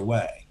 kilometers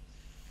away.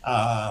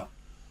 So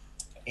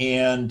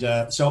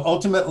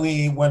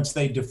ultimately, once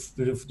they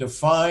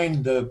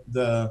define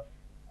the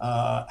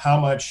how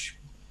much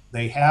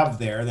they have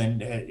there,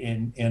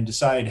 then and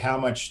decide how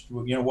much,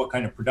 what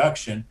kind of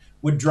production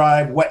would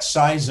drive what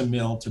size of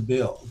mill to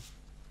build.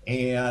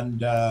 And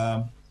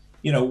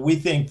we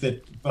think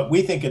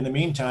in the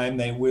meantime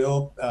they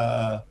will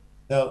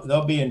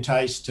they'll be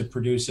enticed to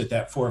produce at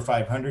that 400 or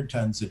 500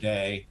 tons a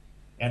day,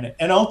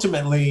 and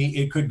ultimately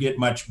it could get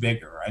much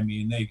bigger. I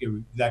mean,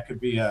 that could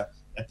be at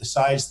the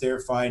size they're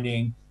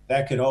finding,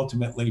 that could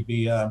ultimately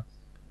be a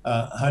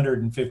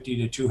 150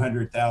 to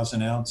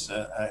 200,000 ounce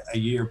a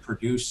year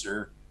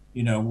producer,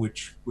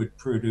 which would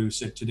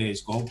produce at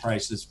today's gold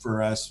prices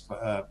for us,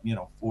 $4,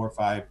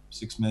 $5,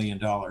 $6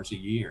 million a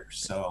year.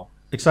 So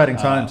exciting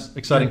times.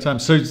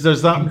 So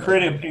there's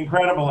that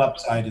incredible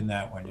upside in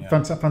that one. Yeah.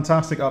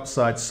 Fantastic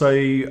upside. So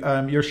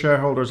your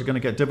shareholders are going to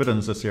get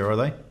dividends this year, are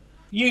they?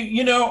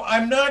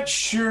 I'm not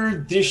sure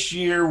this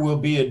year will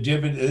be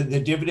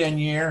the dividend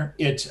year.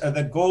 It's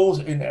the goals,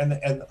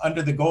 and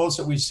under the goals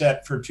that we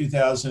set for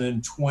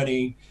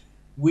 2020,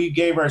 we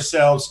gave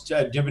ourselves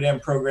a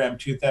dividend program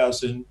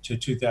 2000 to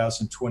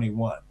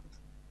 2021.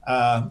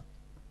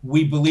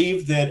 We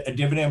believe that a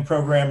dividend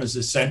program is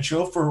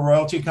essential for a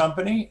royalty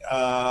company,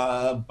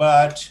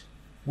 but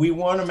we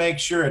want to make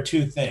sure of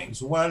two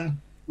things.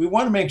 One, we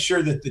want to make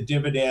sure that the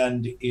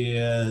dividend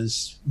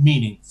is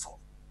meaningful.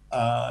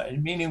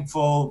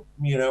 Meaningful,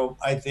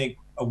 I think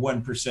a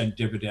 1%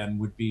 dividend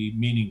would be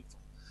meaningful.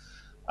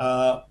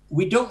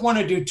 We don't want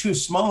to do too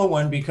small a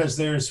one because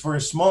for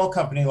a small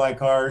company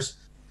like ours,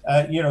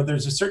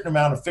 there's a certain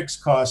amount of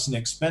fixed costs and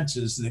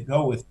expenses that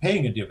go with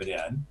paying a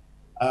dividend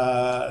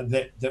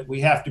that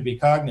we have to be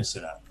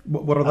cognizant of.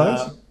 What are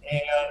those?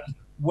 And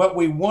what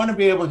we want to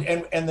be able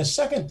to, and the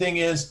second thing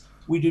is,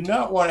 we do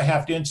not want to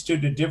have to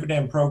institute a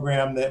dividend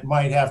program that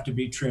might have to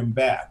be trimmed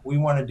back. We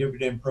want a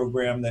dividend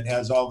program that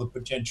has all the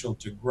potential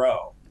to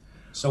grow.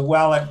 So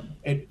while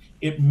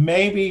it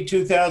may be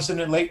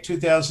late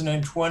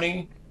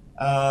 2020,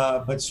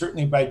 but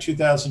certainly by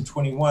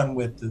 2021,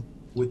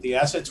 with the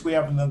assets we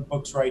have in the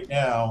books right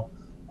now,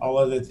 all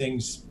other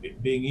things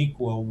being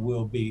equal,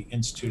 we'll be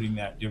instituting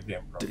that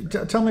dividend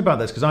program. Tell me about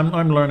this, because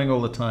I'm learning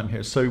all the time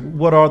here. So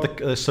what are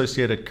the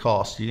associated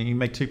costs? You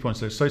make 2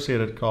 points there: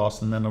 associated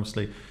costs, and then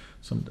obviously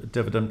some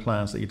dividend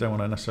plans that you don't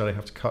want to necessarily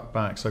have to cut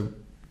back. So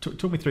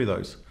talk me through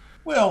those.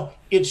 Well,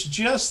 it's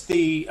just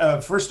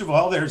first of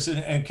all, there's an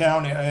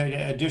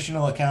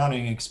additional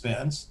accounting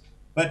expense,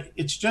 but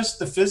it's just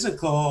the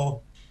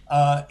physical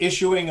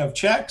issuing of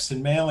checks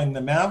and mailing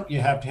them out.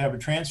 You have to have a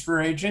transfer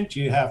agent.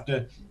 You have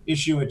to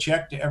issue a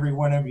check to every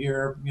one of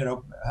your,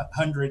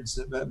 hundreds,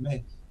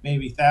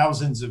 maybe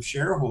thousands of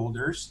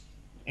shareholders.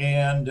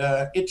 And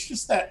it's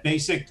just that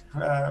basic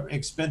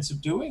expense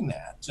of doing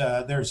that.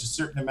 There's a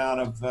certain amount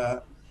of,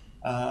 like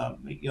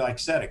I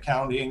said,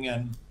 accounting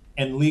and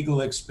legal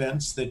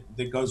expense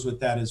that goes with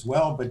that as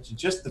well. But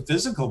just the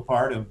physical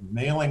part of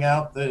mailing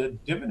out the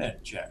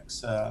dividend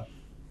checks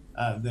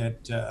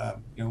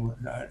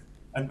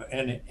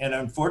and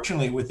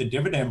unfortunately, with the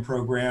dividend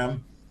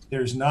program,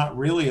 there's not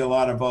really a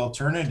lot of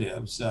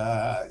alternatives.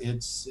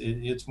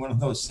 It's one of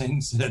those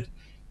things that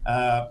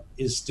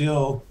is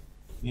still,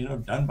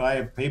 done by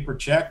a paper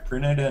check,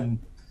 printed and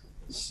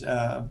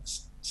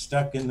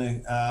stuck in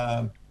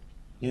the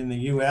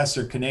U.S.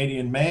 or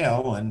Canadian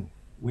mail, and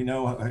we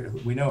know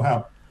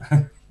how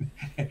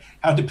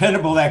how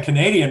dependable that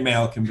Canadian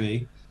mail can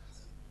be.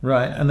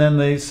 Right, and then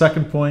the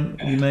second point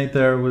you made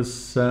there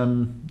was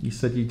you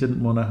said you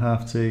didn't want to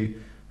have to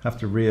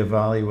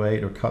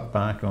reevaluate or cut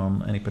back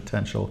on any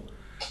potential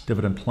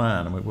dividend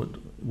plan. I mean,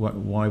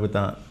 why would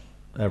that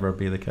ever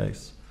be the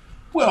case?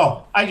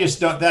 Well, I just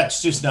don't.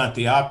 That's just not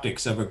the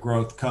optics of a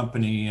growth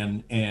company,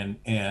 and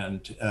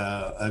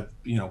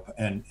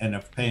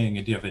of paying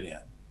a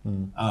dividend.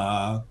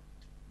 I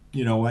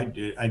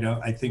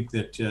don't. I think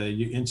that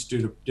you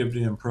institute a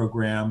dividend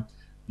program,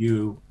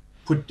 you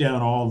put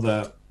down all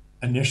the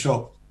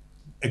initial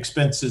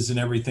expenses and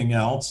everything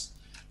else,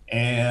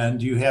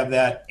 and you have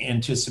that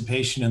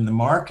anticipation in the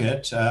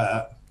market.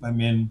 I've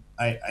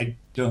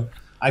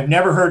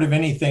never heard of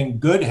anything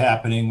good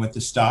happening with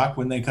the stock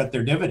when they cut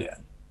their dividend.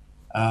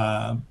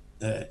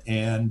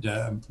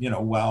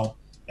 While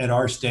at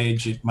our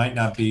stage it might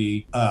not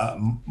be a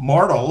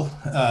mortal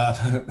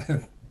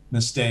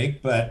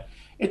mistake, but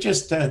it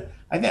just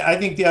I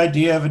think the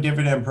idea of a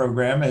dividend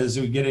program is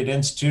we get it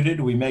instituted,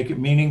 we make it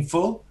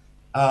meaningful,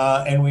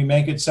 and we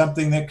make it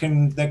something that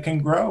can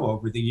grow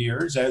over the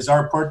years as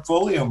our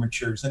portfolio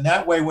matures. And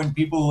that way, when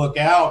people look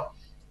out,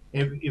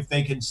 if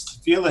they can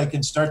feel they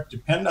can start to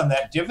depend on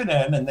that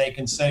dividend, and they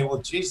can say, well,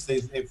 geez,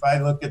 if I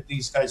look at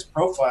these guys'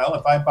 profile,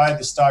 if I buy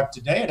the stock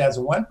today, it has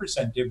a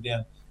 1%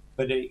 dividend,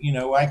 but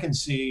I can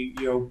see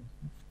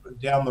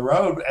down the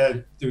road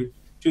through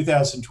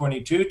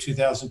 2022,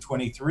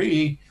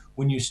 2023,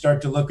 when you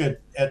start to look at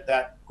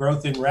that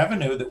growth in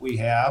revenue that we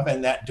have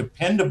and that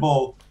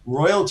dependable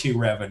royalty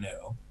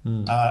revenue,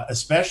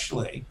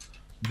 especially,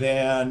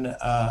 then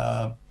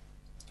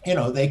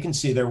they can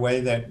see their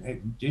way that,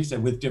 geez,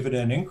 with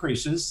dividend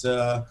increases,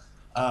 their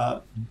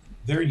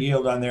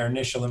yield on their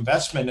initial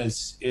investment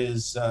is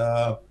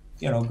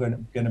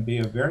going to be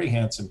a very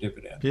handsome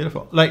dividend.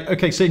 Beautiful.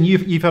 Okay, so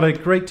you've had a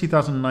great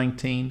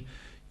 2019.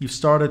 You've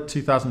started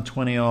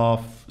 2020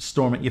 off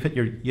storming. You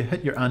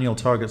hit your annual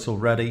targets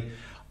already.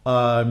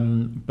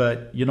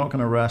 but you're not going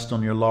to rest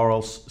on your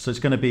laurels. So it's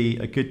going to be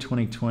a good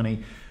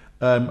 2020.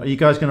 Are you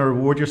guys going to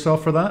reward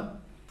yourself for that?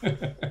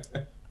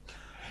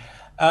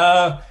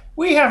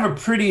 We have a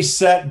pretty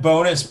set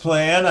bonus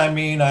plan. I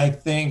mean, I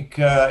think,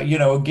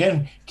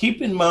 again,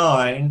 keep in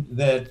mind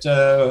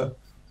that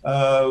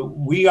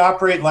we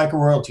operate like a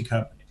royalty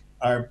company.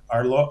 Our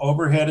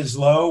overhead is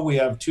low. We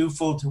have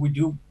we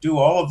do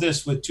all of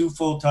this with 2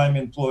 full-time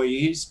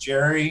employees,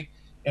 Jerry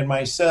and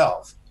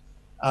myself.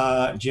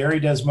 Jerry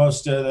does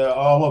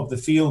all of the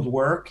field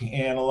work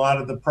and a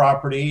lot of the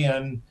property,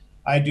 and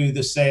I do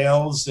the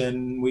sales,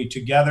 and we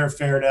together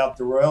ferret out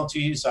the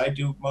royalties. I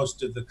do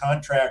most of the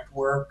contract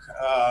work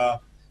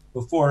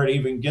before it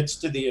even gets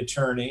to the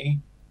attorney.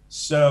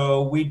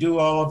 So we do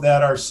all of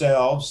that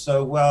ourselves.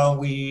 So while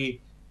we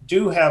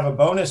do have a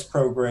bonus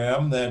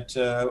program that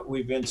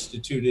we've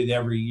instituted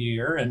every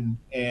year and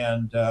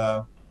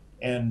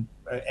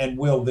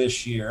will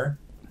this year,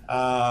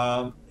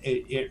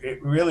 it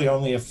really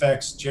only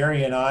affects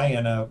Jerry and I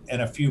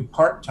and a few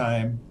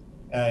part-time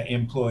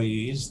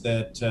employees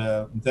that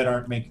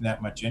aren't making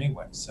that much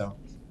anyway. So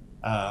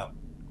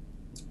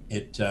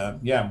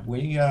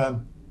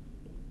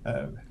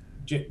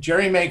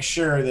Jerry makes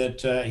sure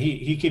that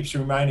he keeps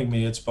reminding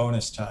me it's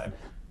bonus time.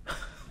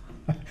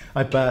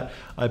 I bet.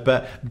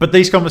 But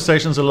these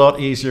conversations are a lot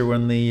easier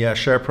when the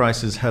share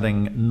price is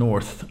heading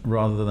north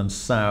rather than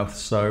south.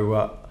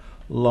 So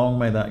long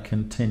may that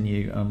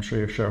continue. I'm sure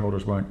your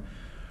shareholders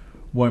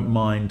won't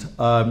mind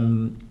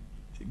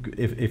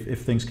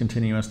if things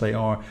continue as they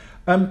are.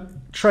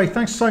 Trey,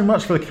 thanks so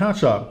much for the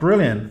catch up.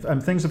 Brilliant.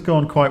 Things have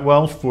gone quite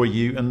well for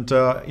you, and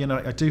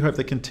I do hope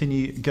they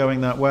continue going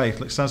that way.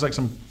 It sounds like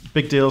some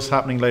big deals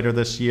happening later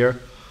this year.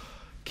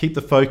 Keep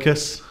the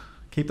focus,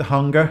 keep the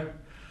hunger,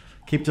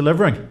 keep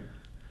delivering.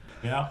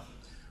 Yeah.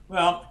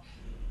 Well,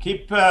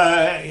 keep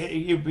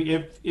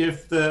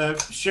if the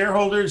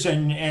shareholders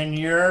and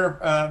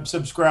your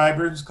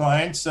subscribers,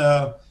 clients,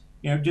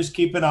 just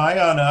keep an eye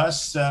on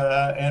us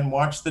and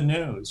watch the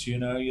news.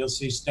 You'll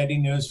see steady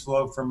news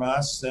flow from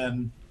us,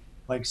 and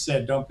like I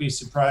said, don't be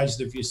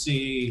surprised if you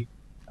see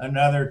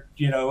another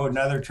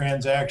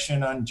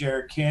transaction on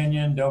Jarrett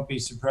Canyon. Don't be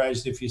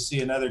surprised if you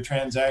see another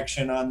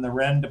transaction on the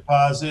Ren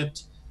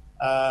deposit.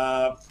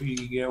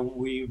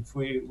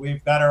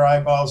 We've got our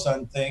eyeballs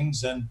on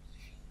things, and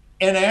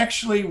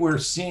actually we're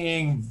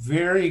seeing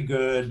very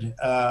good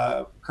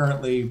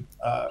currently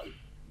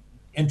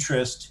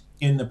interest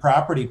in the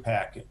property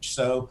package.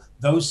 So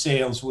those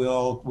sales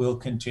will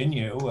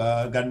continue.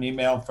 Got an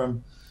email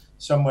from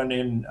someone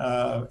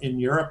in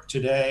Europe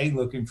today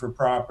looking for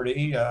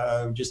property.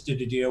 Just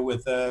did a deal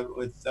with a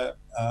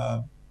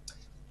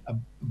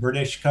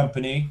British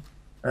company,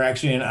 or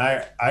actually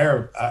an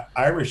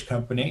Irish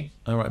company.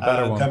 All right,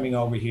 better one. Coming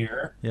over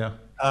here. Yeah.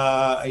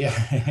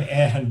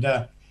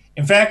 And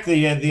in fact,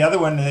 the other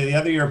one, the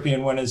other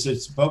European one,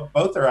 it's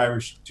both are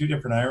Irish, 2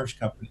 different Irish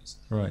companies.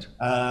 Right.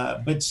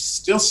 But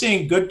still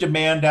seeing good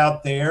demand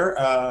out there.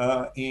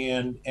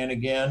 And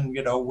again,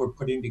 we're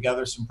putting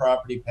together some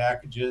property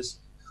packages.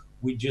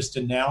 We just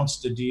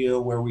announced a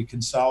deal where we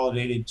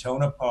consolidated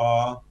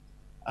Tonopah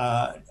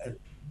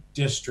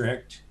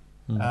district,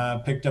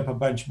 picked up a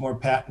bunch more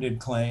patented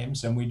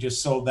claims, and we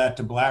just sold that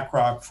to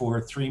BlackRock for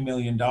 $3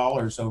 million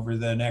over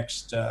the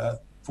next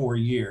 4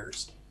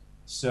 years.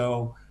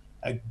 So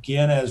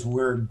again, as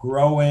we're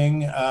growing,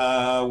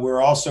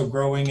 we're also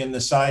growing in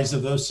the size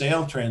of those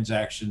sale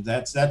transactions.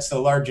 That's the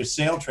largest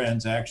sale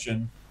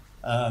transaction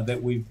that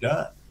we've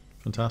done.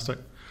 Fantastic.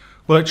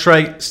 Well,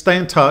 Trey, stay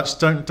in touch.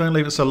 Don't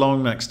leave it so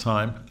long next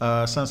time.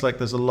 Sounds like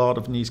there's a lot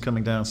of news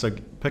coming down. So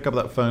pick up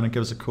that phone and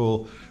give us a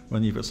call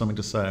when you've got something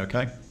to say,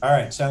 okay? All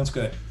right, sounds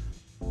good.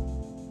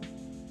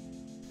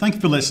 Thank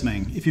you for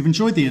listening. If you've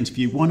enjoyed the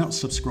interview, why not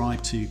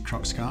subscribe to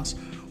Cruxcast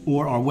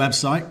or our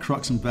website,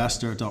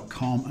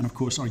 cruxinvestor.com, and of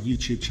course our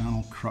YouTube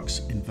channel, Crux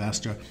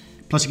Investor.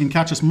 Plus you can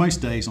catch us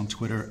most days on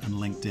Twitter and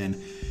LinkedIn.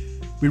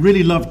 We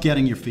really love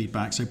getting your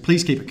feedback, so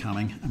please keep it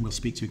coming, and we'll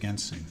speak to you again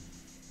soon.